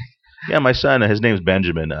think. Yeah, my son, his name's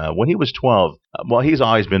Benjamin. When he was 12, well, he's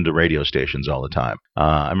always been to radio stations all the time.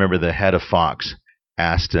 I remember the head of Fox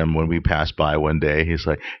asked him when we passed by one day, he's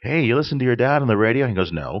like, "Hey, you listen to your dad on the radio?" He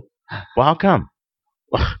goes, "No." "Well, how come?"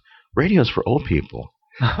 "Well, radio's for old people."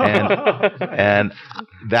 And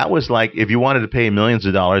that was like, if you wanted to pay millions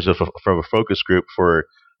of dollars from a focus group for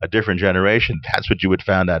a different generation, that's what you would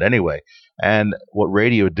find out anyway. And what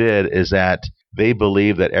radio did is that they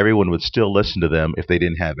believed that everyone would still listen to them if they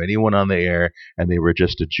didn't have anyone on the air and they were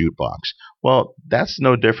just a jukebox. Well, that's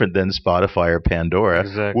no different than Spotify or Pandora.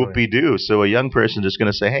 Exactly. Whoopie-doo. So a young person is going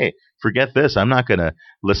to say, hey, forget this. I'm not going to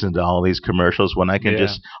listen to all these commercials when I can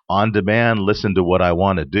just on demand listen to what I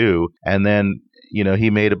want to do. And then,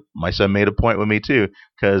 my son made a point with me too,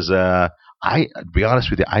 because to be honest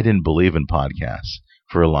with you, I didn't believe in podcasts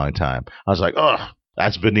for a long time. I was like, oh,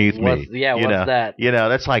 that's beneath me. What's that?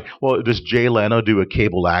 That's like, well, does Jay Leno do a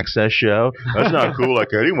cable access show? That's not cool. Like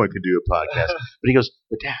anyone can do a podcast. But he goes,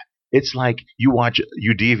 but Dad, it's like you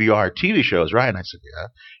DVR TV shows, right? And I said, yeah.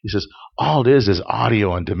 He says, all it is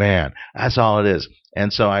audio on demand. That's all it is.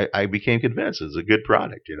 And so I became convinced it's a good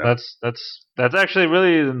product. That's actually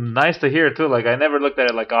really nice to hear too. Like I never looked at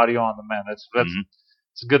it like audio on demand. That's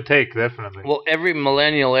it's a good take, definitely. Well, every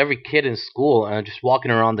millennial, every kid in school, just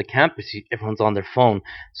walking around the campus, everyone's on their phone.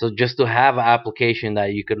 So just to have an application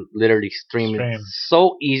that you could literally stream. It's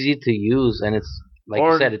so easy to use, and it's like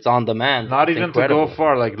you said, it's on demand. Not it's even incredible. to go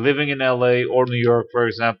far, like living in LA or New York, for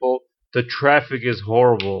example, the traffic is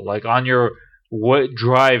horrible. Like on your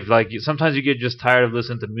drive, like sometimes you get just tired of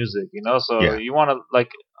listening to music, So you want to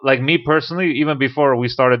like me personally, even before we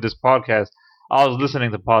started this podcast, I was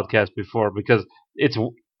listening to podcasts before because it's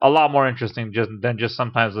a lot more interesting than just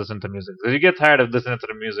sometimes listen to music. Because you get tired of listening to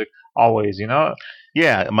the music always,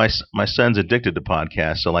 Yeah, my son's addicted to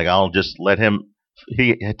podcasts, so like I'll just let him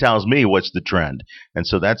he tells me what's the trend, and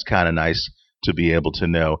so that's kind of nice to be able to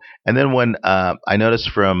know. And then when I noticed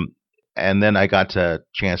and then I got a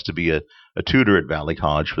chance to be a tutor at Valley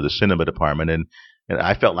College for the cinema department, and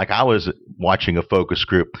I felt like I was watching a focus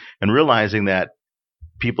group and realizing that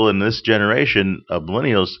people in this generation of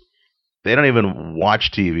millennials, they don't even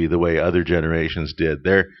watch TV the way other generations did.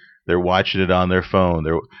 They're watching it on their phone.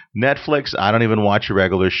 They're Netflix. I don't even watch a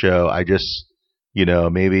regular show. I just,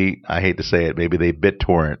 maybe I hate to say it, maybe they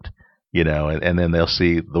BitTorrent, and then they'll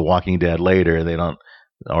see The Walking Dead later. And they don't,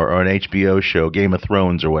 or an HBO show, Game of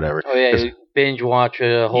Thrones or whatever. Oh yeah, you binge watch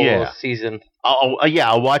a whole season.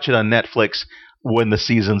 I'll watch it on Netflix when the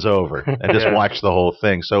season's over and just watch the whole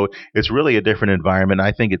thing. So it's really a different environment.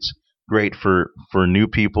 I think it's great for new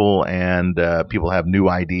people, and people have new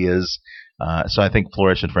ideas. So I think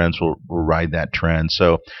Flores and Friends will ride that trend.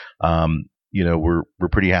 So, we're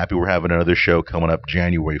pretty happy. We're having another show coming up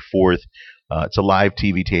January 4th. It's a live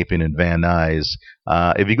TV taping in Van Nuys.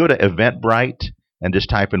 If you go to Eventbrite and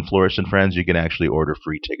just type in Flores and Friends, you can actually order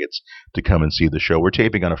free tickets to come and see the show. We're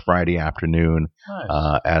taping on a Friday afternoon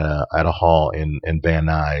at a hall in Van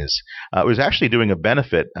Nuys. It was actually doing a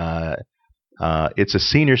benefit. It's a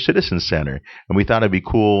senior citizen center, and we thought it'd be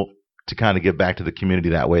cool to kind of give back to the community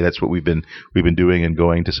that way. That's what we've been doing, and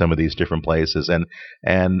going to some of these different places.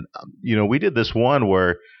 And we did this one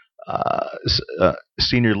where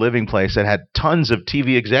senior living place that had tons of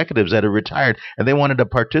TV executives that are retired, and they wanted to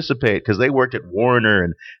participate because they worked at Warner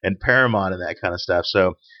and Paramount and that kind of stuff.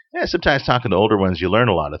 So yeah, sometimes talking to older ones, you learn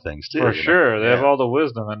a lot of things too. For sure, they have all the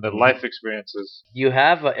wisdom and the life experiences. You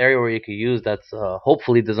have an area where you could use that's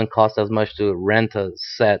hopefully doesn't cost as much to rent a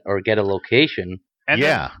set or get a location. And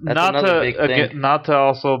yeah, that's another big thing. Not to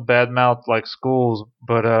also badmouth like schools,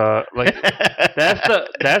 but like that's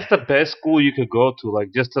the best school you could go to, like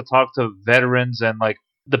just to talk to veterans and like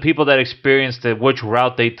the people that experienced it, which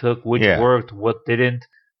route they took, which worked, what didn't.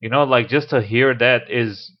 Like just to hear that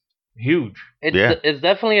is huge. It's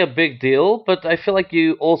definitely a big deal, but I feel like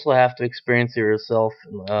you also have to experience it yourself.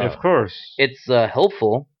 Of course, it's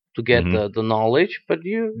helpful to get the knowledge, but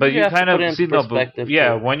you have kind to of put it see in perspective.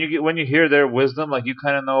 when you hear their wisdom, like you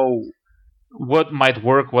kind of know what might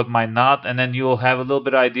work, what might not, and then you'll have a little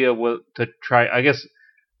bit of idea what to try. I guess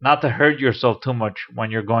not to hurt yourself too much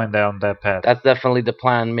when you're going down that path. That's definitely the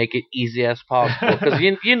plan. Make it easy as possible, because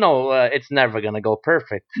it's never gonna go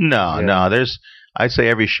perfect. No. I'd say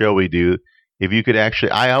every show we do, if you could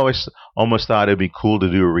actually, I always almost thought it'd be cool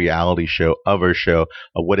to do a reality show of our show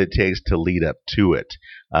of what it takes to lead up to it,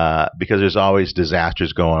 because there's always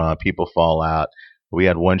disasters going on. People fall out. We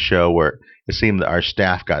had one show where it seemed that our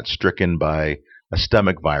staff got stricken by a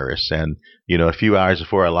stomach virus, and a few hours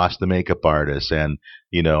before I lost the makeup artist and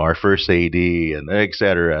our first AD and et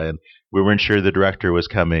cetera, and we weren't sure the director was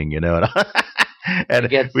coming, And it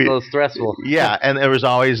gets so stressful. Yeah, and there was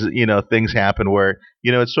always, things happen where,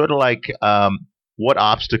 it's sort of like what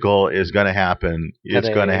obstacle is going to happen, it's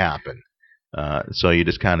going to happen. So you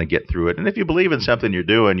just kind of get through it. And if you believe in something you're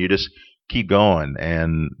doing, you just keep going.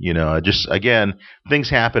 And, just, again, things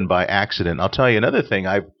happen by accident. I'll tell you another thing.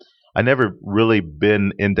 I never really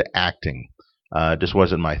been into acting. Just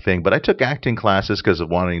wasn't my thing. But I took acting classes because of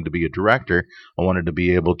wanting to be a director. I wanted to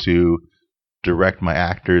be able to direct my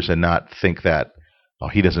actors and not think that,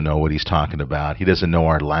 he doesn't know what he's talking about. He doesn't know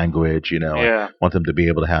our language, I want them to be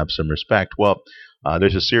able to have some respect. Well,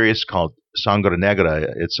 there's a series called Sangre Negra.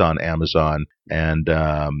 It's on Amazon, and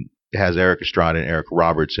it has Eric Estrada and Eric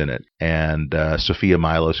Roberts in it, and Sophia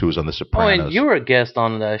Milos, who was on The Sopranos. Oh, and you were a guest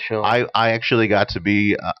on that show. I actually got to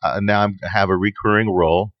be, now I have a recurring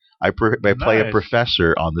role. I play a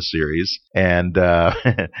professor on the series, and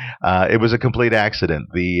it was a complete accident.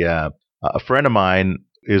 A friend of mine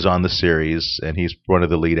is on the series, and he's one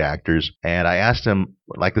of the lead actors. And I asked him,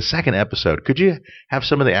 like the second episode, could you have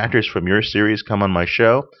some of the actors from your series come on my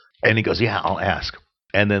show? And he goes, yeah, I'll ask.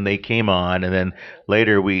 And then they came on, and then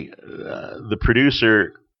later the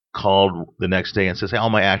producer called the next day and says, hey,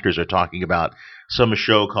 all my actors are talking about some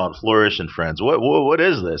show called Flores and Friends. What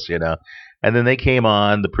is this, And then they came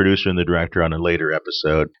on, the producer and the director, on a later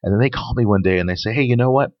episode. And then they called me one day and they say, hey, you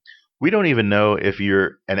know what? We don't even know if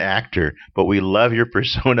you're an actor, but we love your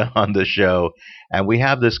persona on the show. And we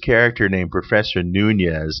have this character named Professor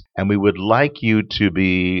Nunez, and we would like you to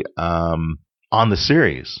be on the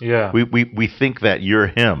series. Yeah. We think that you're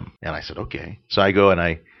him. And I said, okay. So I go and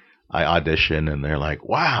I audition, and they're like,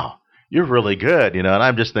 wow, you're really good, and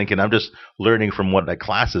I'm just thinking, I'm just learning from what the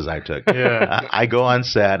classes I took. Yeah. I go on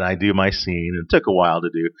set, and I do my scene. It took a while to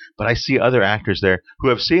do, but I see other actors there who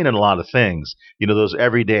have seen in a lot of things, those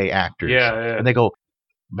everyday actors. Yeah. And they go,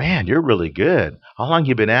 man, you're really good. How long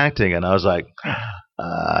you been acting? And I was like,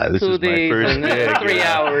 this 2 is my days first and gig. 3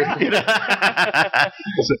 hours.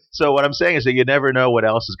 So what I'm saying is that you never know what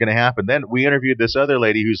else is going to happen. Then we interviewed this other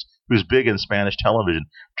lady who's big in Spanish television.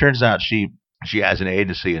 Turns out she has an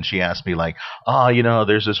agency, and she asked me like, oh,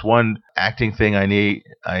 there's this one acting thing I need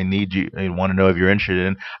you, and want to know if you're interested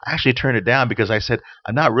in. I actually turned it down because I said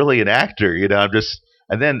I'm not really an actor, I'm just.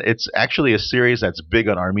 And then it's actually a series that's big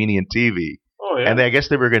on Armenian TV. Oh yeah. And I guess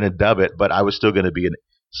they were going to dub it, but I was still going to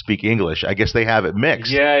speak English. I guess they have it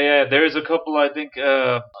mixed. Yeah. There's a couple, I think,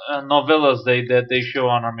 novellas that they show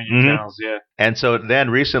on Armenian channels. Yeah. And so then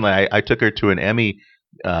recently, I took her to an Emmy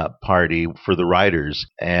party for the writers,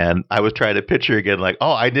 and I was trying to pitch her again, like,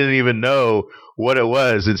 oh, I didn't even know what it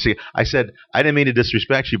was. And I said, I didn't mean to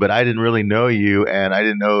disrespect you, but I didn't really know you, and I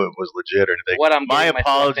didn't know it was legit or anything. What I'm My getting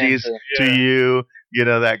myself apologies into. to you,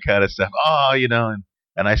 that kind of stuff. Oh,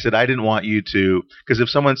 and I said, I didn't want you to, because if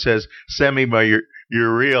someone says, send me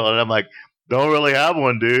your reel, and I'm like, don't really have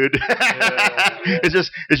one, dude.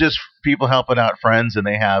 It's just people helping out friends, and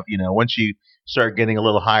they have, once you start getting a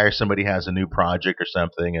little higher, somebody has a new project or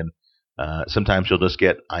something, and sometimes you'll just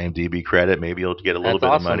get IMDb credit. Maybe you'll get a little That's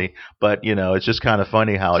bit awesome. of money, but it's just kind of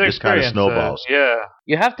funny how it just kind of snowballs. Yeah.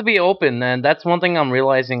 You have to be open, and that's one thing I'm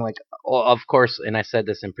realizing. Like, of course, and I said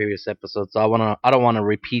this in previous episodes. So I don't want to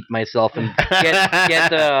repeat myself and get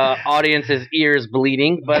the audience's ears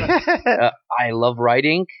bleeding. But I love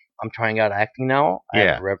writing. I'm trying out acting now. I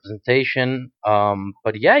have representation.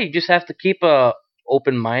 But yeah, you just have to keep a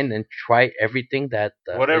open mind and try everything that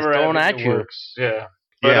whatever is thrown at you. works. Yeah.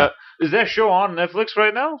 But, is that show on Netflix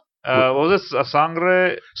right now? What was this?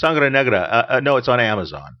 Sangre Negra. No, it's on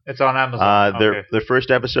Amazon. It's on Amazon. Okay. The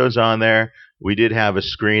first episode's on there. We did have a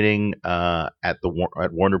screening at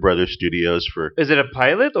Warner Brothers Studios for. Is it a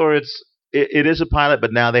pilot or it's? It is a pilot,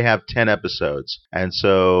 but now they have 10 episodes, and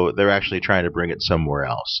so they're actually trying to bring it somewhere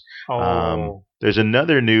else. Oh. There's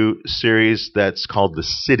another new series that's called The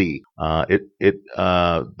City.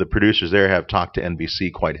 The producers there have talked to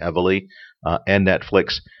NBC quite heavily and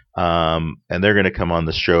Netflix, and they're going to come on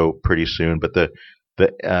the show pretty soon. But the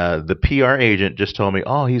PR agent just told me,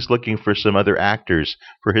 oh, he's looking for some other actors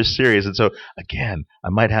for his series, and so again, I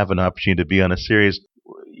might have an opportunity to be on a series.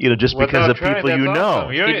 Just because of people you know.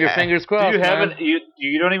 Awesome. Keep your fingers crossed. You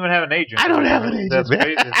don't even have an agent. I don't have an agent. That's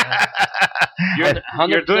crazy, man. You're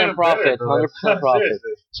 100% profit. 100% profit.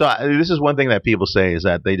 So this is one thing that people say is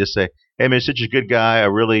that they just say, "Hey man, you're such a good guy. I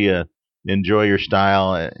really enjoy your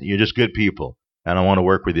style. You're just good people, and I want to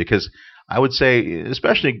work with you." Because I would say,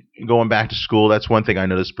 especially going back to school, that's one thing I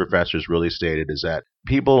noticed professors really stated is that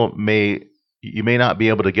you may not be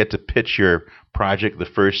able to get to pitch your project the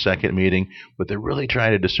first, second meeting, but they're really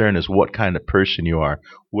trying to discern is what kind of person you are.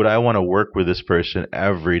 Would I want to work with this person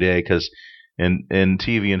every day? Because in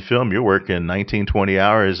TV and film, you're working 19, 20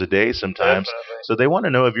 hours a day sometimes. Definitely. So they want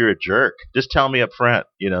to know if you're a jerk. Just tell me up front.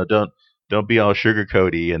 Don't be all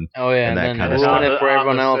sugarcoaty and and that then kind of ruin stuff. it for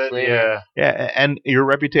everyone else later. Yeah, and your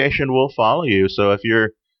reputation will follow you. So if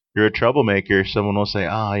you're a troublemaker, someone will say,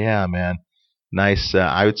 "Oh yeah, man, nice."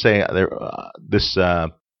 I would say I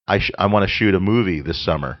want to shoot a movie this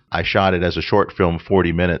summer. I shot it as a short film,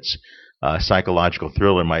 40 minutes, psychological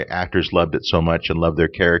thriller. My actors loved it so much and loved their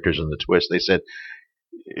characters and the twist. They said,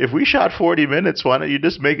 if we shot 40 minutes, why don't you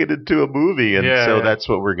just make it into a movie? And that's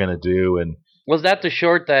what we're going to do. And was that the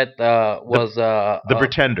short that was The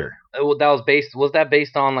Pretender? Was that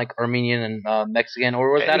based on like Armenian and Mexican,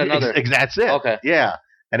 or was that another? That's it. Okay. Yeah,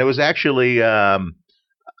 and it was actually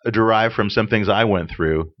derived from some things I went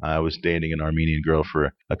through. I was dating an Armenian girl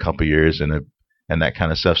for a couple years and that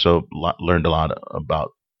kind of stuff. So learned a lot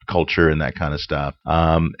about culture and that kind of stuff.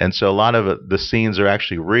 And so a lot of the scenes are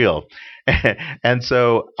actually real. And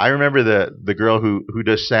so I remember the girl who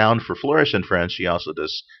does sound for Flores and Friends. She also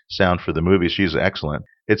does sound for the movie. She's excellent.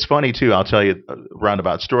 It's funny too. I'll tell you a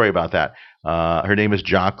roundabout story about that. Her name is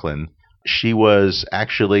Jacqueline. She was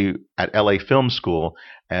actually at LA Film School,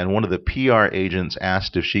 and one of the PR agents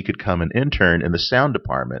asked if she could come and intern in the sound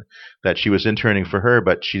department, that she was interning for her,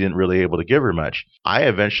 but she didn't really able to give her much. I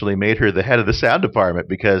eventually made her the head of the sound department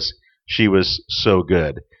because she was so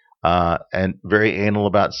good and very anal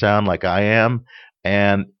about sound like I am,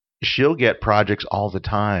 and she'll get projects all the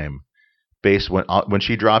time. Based when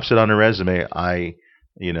she drops it on her resume, I'm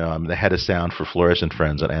the head of sound for Flores and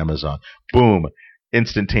Friends on Amazon. Boom.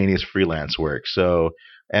 Instantaneous freelance work. So,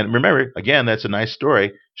 and remember, again, that's a nice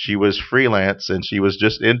story. She was freelance and she was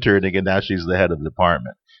just interning, and now she's the head of the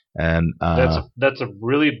department. And that's a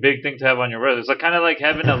really big thing to have on your resume. It's like kind of like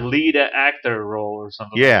having a lead actor role or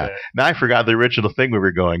something. Yeah. Like that. Now I forgot the original thing we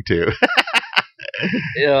were going to.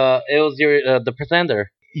 It was The Pretender.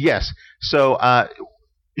 Yes. So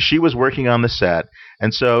she was working on the set,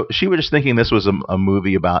 and so she was just thinking this was a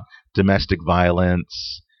movie about domestic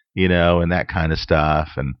violence, and that kind of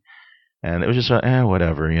stuff, and it was just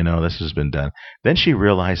whatever, this has been done. Then she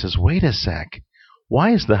realizes, wait a sec,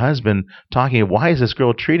 why is the husband talking? Why is this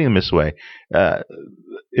girl treating him this way? Uh,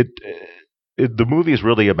 it, the movie is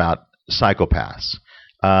really about psychopaths.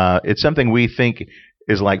 It's something we think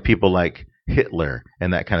is like people like Hitler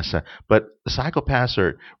and that kind of stuff. But psychopaths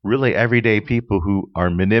are really everyday people who are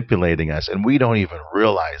manipulating us, and we don't even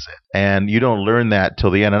realize it. And you don't learn that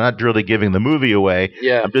till the end. I'm not really giving the movie away.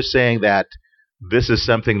 Yeah. I'm just saying that this is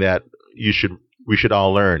something that we should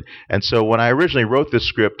all learn. And so when I originally wrote this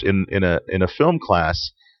script in a film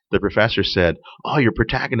class, the professor said, "Oh, your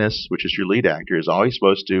protagonist, which is your lead actor, is always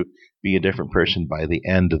supposed to be a different person by the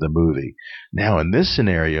end of the movie. Now, in this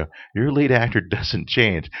scenario, your lead actor doesn't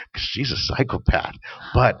change because she's a psychopath,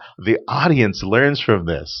 but the audience learns from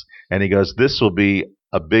this." And he goes, "This will be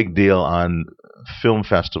a big deal on film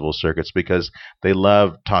festival circuits because they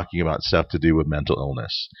love talking about stuff to do with mental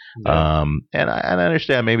illness." Yeah. And I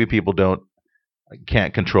understand maybe people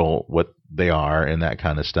can't control what they are and that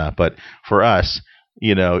kind of stuff, but for us,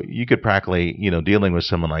 you could practically, dealing with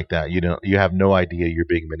someone like that, you have no idea you're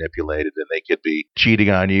being manipulated, and they could be cheating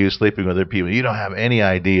on you, sleeping with other people. You don't have any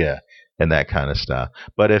idea, and that kind of stuff.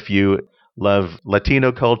 But if you love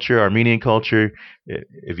Latino culture, Armenian culture,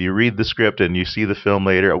 if you read the script and you see the film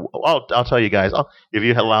later, I'll tell you guys. If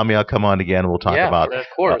you allow me, I'll come on again and we'll talk about, of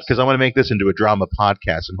course, because I want to make this into a drama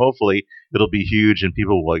podcast, and hopefully it'll be huge and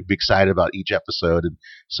people will be excited about each episode. And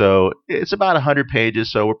so it's about 100 pages,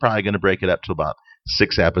 so we're probably going to break it up to about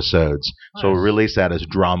 6 episodes. Nice. So we'll release that as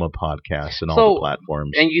drama podcasts and all the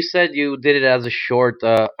platforms. And you said you did it as a short.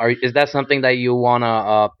 Is that something that you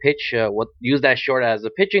wanna pitch? Use that short as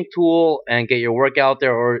a pitching tool and get your work out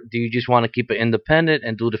there, or do you just want to keep it independent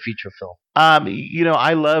and do the feature film?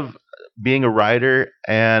 I love being a writer,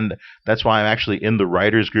 and that's why I'm actually in the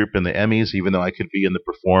writers group in the Emmys, even though I could be in the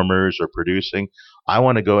performers or producing. I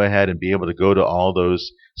want to go ahead and be able to go to all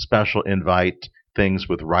those special invite things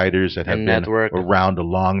with writers that have been around a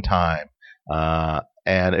long time.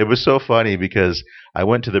 And it was so funny because I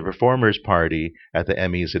went to the performers party at the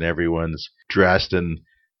Emmys and everyone's dressed and,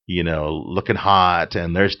 looking hot,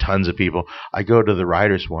 and there's tons of people. I go to the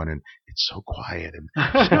writers one and it's so quiet and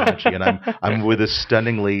staunchy, and I'm with a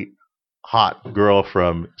stunningly hot girl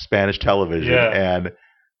from Spanish television, and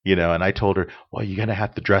and I told her, "Well, you're gonna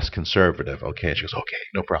have to dress conservative, okay?" And she goes, "Okay,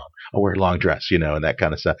 no problem. I'll wear a long dress, and that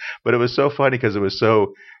kind of stuff." But it was so funny because it was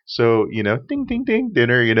so ding ding ding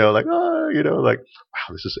dinner, like like wow,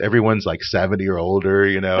 this is everyone's like 70 or older,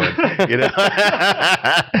 and it's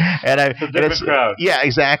a different crowd. Yeah,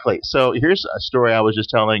 exactly. So here's a story I was just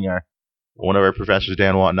telling one of our professors,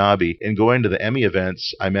 Dan Watanabe. In going to the Emmy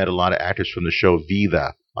events, I met a lot of actors from the show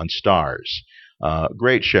Viva on Stars.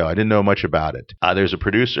 Great show. I didn't know much about it. There's a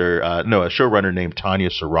showrunner named Tanya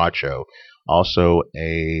Sriracha, also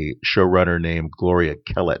a showrunner named Gloria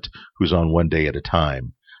Kellett, who's on One Day at a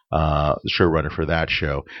Time, the showrunner for that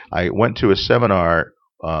show. I went to a seminar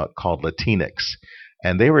called Latinx,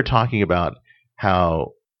 and they were talking about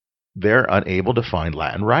how they're unable to find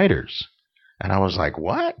Latin writers. And I was like,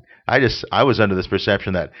 what? I was under this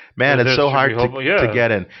perception that, man, it's so hard to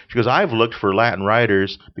get in. She goes, I've looked for Latin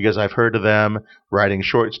writers because I've heard of them writing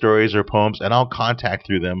short stories or poems, and I'll contact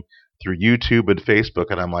them through YouTube and Facebook.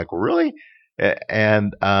 And I'm like, really?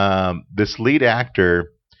 And this lead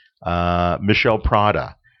actor, Michelle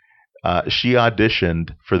Prada, she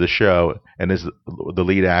auditioned for the show and is the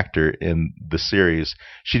lead actor in the series.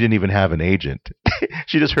 She didn't even have an agent.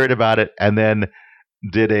 She just heard about it and then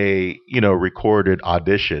did a recorded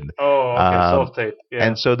audition. Oh, okay, self-tape. Yeah.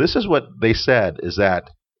 And so this is what they said, is that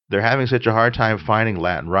they're having such a hard time finding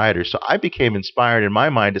Latin writers. So I became inspired in my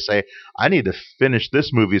mind to say, I need to finish this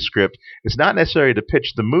movie script. It's not necessary to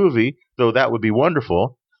pitch the movie, though that would be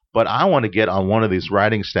wonderful, but I want to get on one of these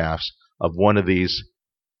writing staffs of one of these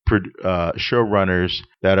showrunners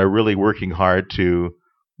that are really working hard to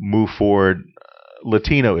move forward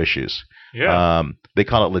Latino issues. Yeah. They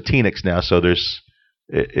call it Latinx now, so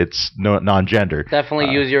it's non-gender.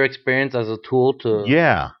 Definitely use your experience as a tool to...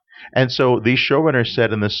 Yeah. And so these showrunners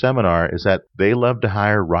said in the seminar is that they love to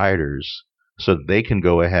hire writers so that they can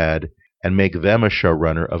go ahead and make them a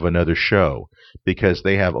showrunner of another show because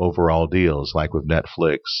they have overall deals like with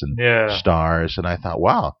Netflix and Stars. And I thought,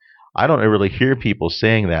 wow, I don't really hear people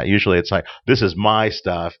saying that. Usually it's like, this is my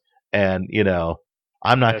stuff and,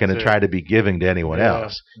 I'm not going to try to be giving to anyone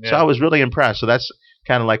else. Yeah. So I was really impressed. So that's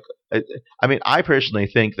kind of like I mean, I personally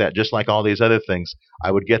think that just like all these other things,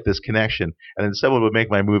 I would get this connection, and then someone would make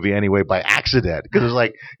my movie anyway by accident because it's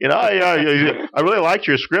like, I really liked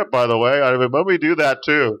your script, by the way. I mean, let me do that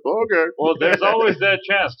too. Okay. Well, there's always that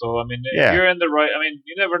chance, though. I mean, if Yeah. you're in the right. I mean,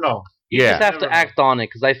 you never know. You Yeah. just have to Never act on it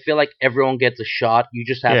because I feel like everyone gets a shot. You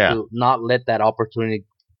just have Yeah. to not let that opportunity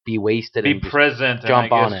be wasted. Be and just present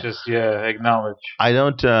jump and I on guess it. just acknowledge. I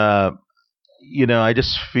don't. I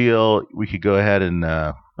just feel we could go ahead and.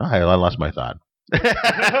 I lost my thought.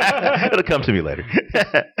 It'll come to me later.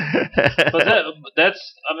 But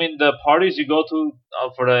that's I mean the parties you go to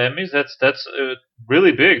for the Emmys that's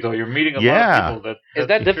really big though. You're meeting a lot Yeah. of people. Is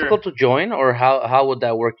that difficult to join, or how would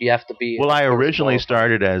that work? You have to be. Well, I first originally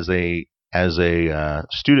qualified. started as a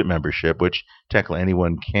student membership, which technically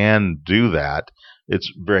anyone can do that.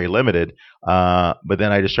 It's very limited. But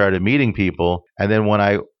then I just started meeting people, and then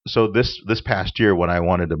this past year when I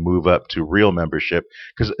wanted to move up to real membership,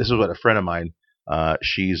 because this is what a friend of mine,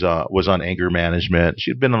 she's was on Anger Management.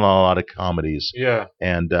 She'd been in a lot of comedies, Yeah.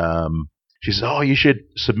 and she said, "Oh, you should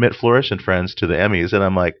submit Flores and Friends to the Emmys." And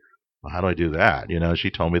I'm like, well, how do I do that? She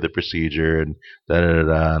told me the procedure and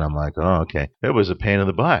and I'm like, oh, okay. It was a pain in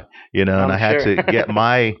the butt, and I'm I had sure. to get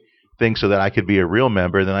my thing so that I could be a real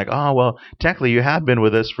member. And they're like, oh, well, technically you have been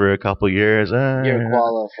with us for a couple of years. You're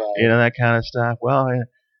qualified. That kind of stuff. Well,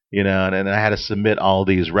 and then I had to submit all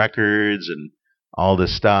these records and all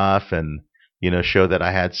this stuff and, show that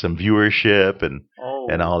I had some viewership and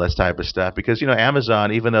all this type of stuff. Because,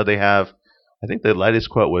 Amazon, even though they have, I think the latest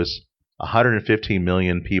quote was 115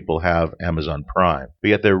 million people have Amazon Prime, but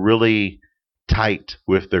yet they're really tight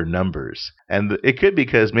with their numbers. And it could be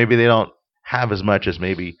because maybe they don't have as much as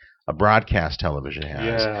maybe a broadcast television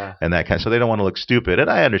has. Yeah. And that kind, so they don't want to look stupid.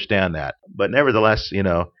 And I understand that. But nevertheless,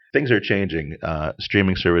 things are changing.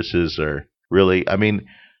 Streaming services are really, I mean,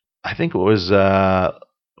 I think it was,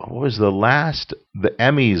 what was the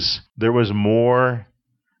Emmys, there was more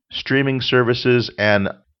streaming services and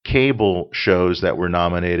cable shows that were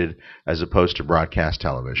nominated as opposed to broadcast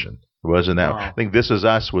television. It wasn't that. Wow. I think This Is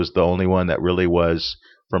Us was the only one that really was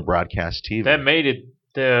from broadcast TV. That made it.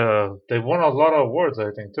 They won a lot of awards, I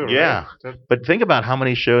think, too. Yeah. Right? But think about how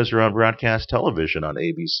many shows are on broadcast television on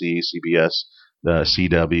ABC, CBS, the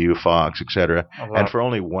CW, Fox, etc. And for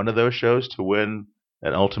only one of those shows to win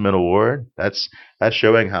an ultimate award, that's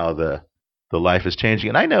showing how the life is changing.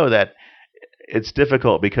 And I know that it's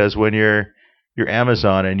difficult because when you're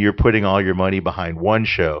Amazon and you're putting all your money behind one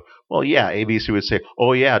show, well, yeah, ABC would say,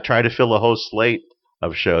 oh, yeah, try to fill a whole slate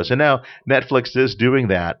of shows. And now Netflix is doing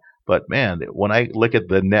that. But, man, when I look at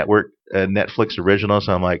the Netflix originals,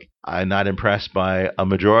 I'm like, I'm not impressed by a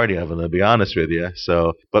majority of them, to be honest with you.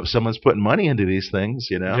 So, but someone's putting money into these things,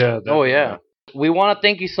 Yeah. Oh, yeah. We want to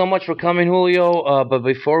thank you so much for coming, Julio. But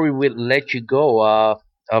before we will let you go,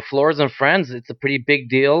 Flores and Friends, it's a pretty big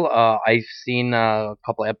deal. I've seen a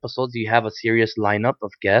couple episodes. You have a serious lineup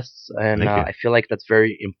of guests, and Thank you. I feel like that's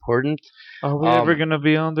very important. Are we ever gonna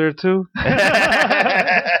be on there too?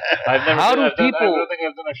 I've never. How do I don't think people-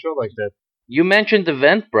 I've done a show like that. You mentioned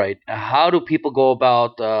Eventbrite. How do people go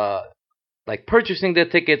about like purchasing the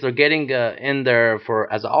tickets or getting in there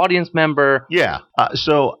for as an audience member? Yeah.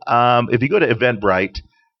 So if you go to Eventbrite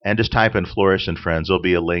and just type in Flores and Friends, there'll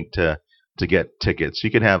be a link to get tickets. You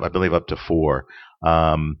can have, I believe, up to 4.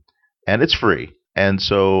 And it's free. And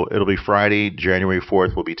so it'll be Friday, January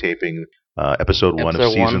 4th. We'll be taping episode 1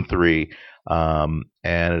 of season 3.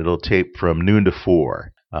 And it'll tape from noon to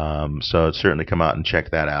 4. So certainly come out and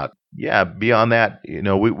check that out. Yeah, beyond that,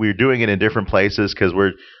 we're doing it in different places because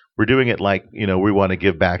we're doing it like, we want to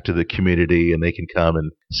give back to the community and they can come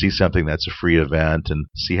and see something that's a free event and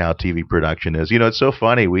see how TV production is. It's so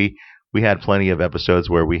funny. We had plenty of episodes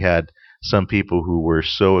where we had some people who were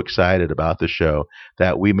so excited about the show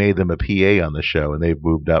that we made them a PA on the show, and they've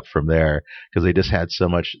moved up from there because they just had so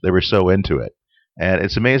much, they were so into it. And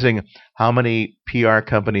it's amazing how many PR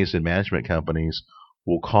companies and management companies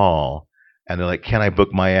will call and they're like, can I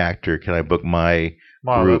book my actor? Can I book my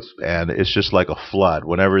group? And it's just like a flood.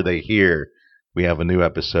 Whenever they hear we have a new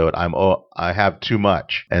episode, I have too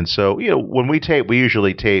much. And so, when we tape, we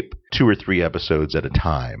usually tape 2 or 3 episodes at a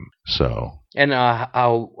time. So. And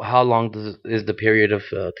how long is the period of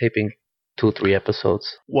taping 2-3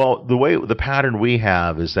 episodes? Well, the pattern we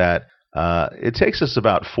have is that it takes us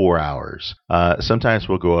about 4 hours. Sometimes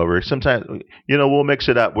we'll go over. Sometimes, we'll mix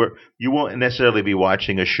it up. You won't necessarily be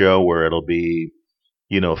watching a show where it'll be,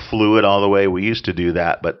 fluid all the way. We used to do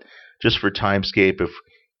that, but just for timescape, if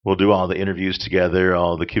we'll do all the interviews together,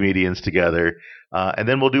 all the comedians together, and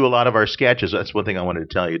then we'll do a lot of our sketches. That's one thing I wanted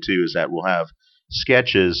to tell you too, is that we'll have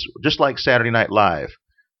sketches just like Saturday Night Live.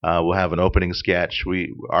 We'll have an opening sketch.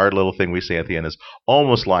 Our little thing we say at the end is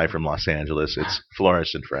almost live from Los Angeles. It's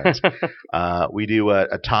Flores and Friends. We do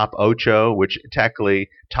a top ocho, which technically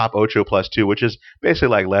top ocho plus two, which is basically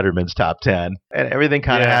like Letterman's top 10. And everything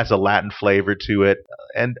kind of has a Latin flavor to it.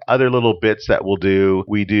 And other little bits that we'll do.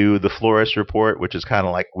 We do the Flores Report, which is kind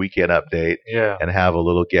of like Weekend Update. Yeah. And have a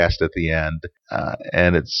little guest at the end.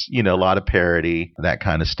 And it's, a lot of parody, that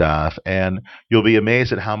kind of stuff. And you'll be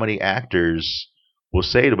amazed at how many actors will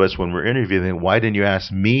say to us when we're interviewing, why didn't you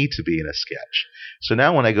ask me to be in a sketch? So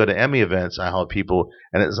now when I go to Emmy events, I have people,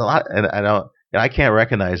 and it's a lot, and I can't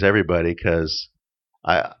recognize everybody because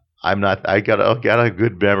I got a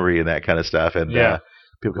good memory and that kind of stuff, and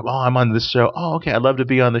people go, oh, I'm on this show. Oh, okay, I'd love to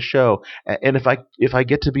be on the show, and if I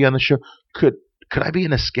get to be on the show, could I be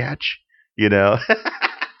in a sketch?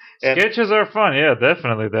 Sketches are fun, yeah,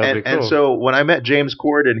 definitely. That'd be cool. And so when I met James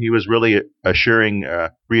Corden, he was really reassuring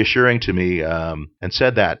to me, and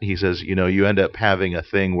said that. He says, you end up having a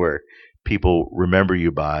thing where people remember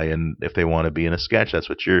you by, and if they want to be in a sketch, that's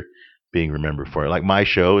what you're being remembered for. Like my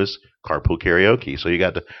show is Carpool Karaoke, so you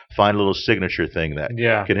got to find a little signature thing that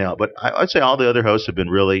can help. But I'd say all the other hosts have been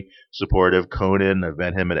really supportive. Conan, I've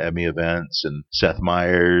met him at Emmy events, and Seth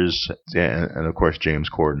Meyers, and of course James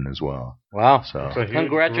Corden as well. Wow! So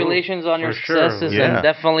congratulations on your successes, and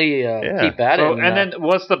definitely keep at it. And then,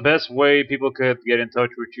 what's the best way people could get in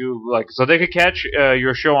touch with you? Like, so they could catch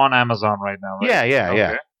your show on Amazon right now, right?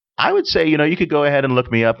 Yeah. I would say, you could go ahead and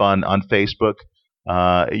look me up on Facebook.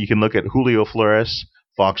 You can look at Julio Flores,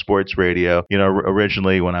 Fox Sports Radio.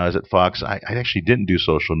 Originally when I was at Fox, I actually didn't do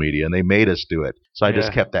social media, and they made us do it. So I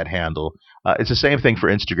just kept that handle. It's the same thing for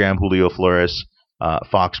Instagram, Julio Flores,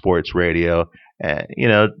 Fox Sports Radio. And,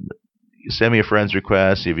 send me a friend's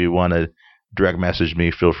request. If you want to direct message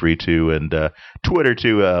me, feel free to. And Twitter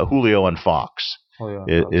to Julio and Fox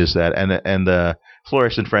is that. And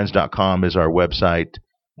floresandfriends.com is our website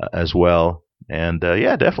as well. And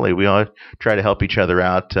definitely, we all try to help each other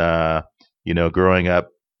out. Growing up,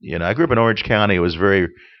 I grew up in Orange County. It was very,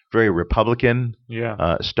 very Republican,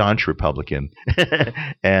 staunch Republican.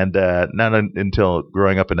 And not until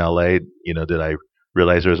growing up in LA, did I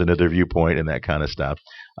realize there was another viewpoint and that kind of stuff,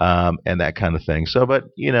 and that kind of thing. So, but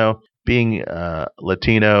being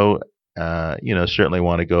Latino, certainly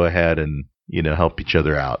want to go ahead and help each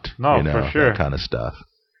other out. No, for sure, that kind of stuff,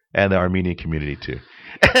 and the Armenian community too.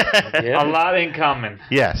 A lot in common.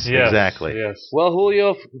 Yes, exactly. Yes. Well,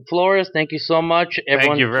 Julio Flores, thank you so much. Everyone,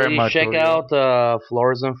 thank you very much. Check out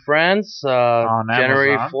Flores and Friends on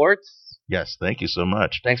January 4th. Yes, thank you so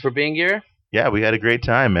much. Thanks for being here. Yeah, we had a great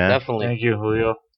time, man. Definitely. Thank you, Julio.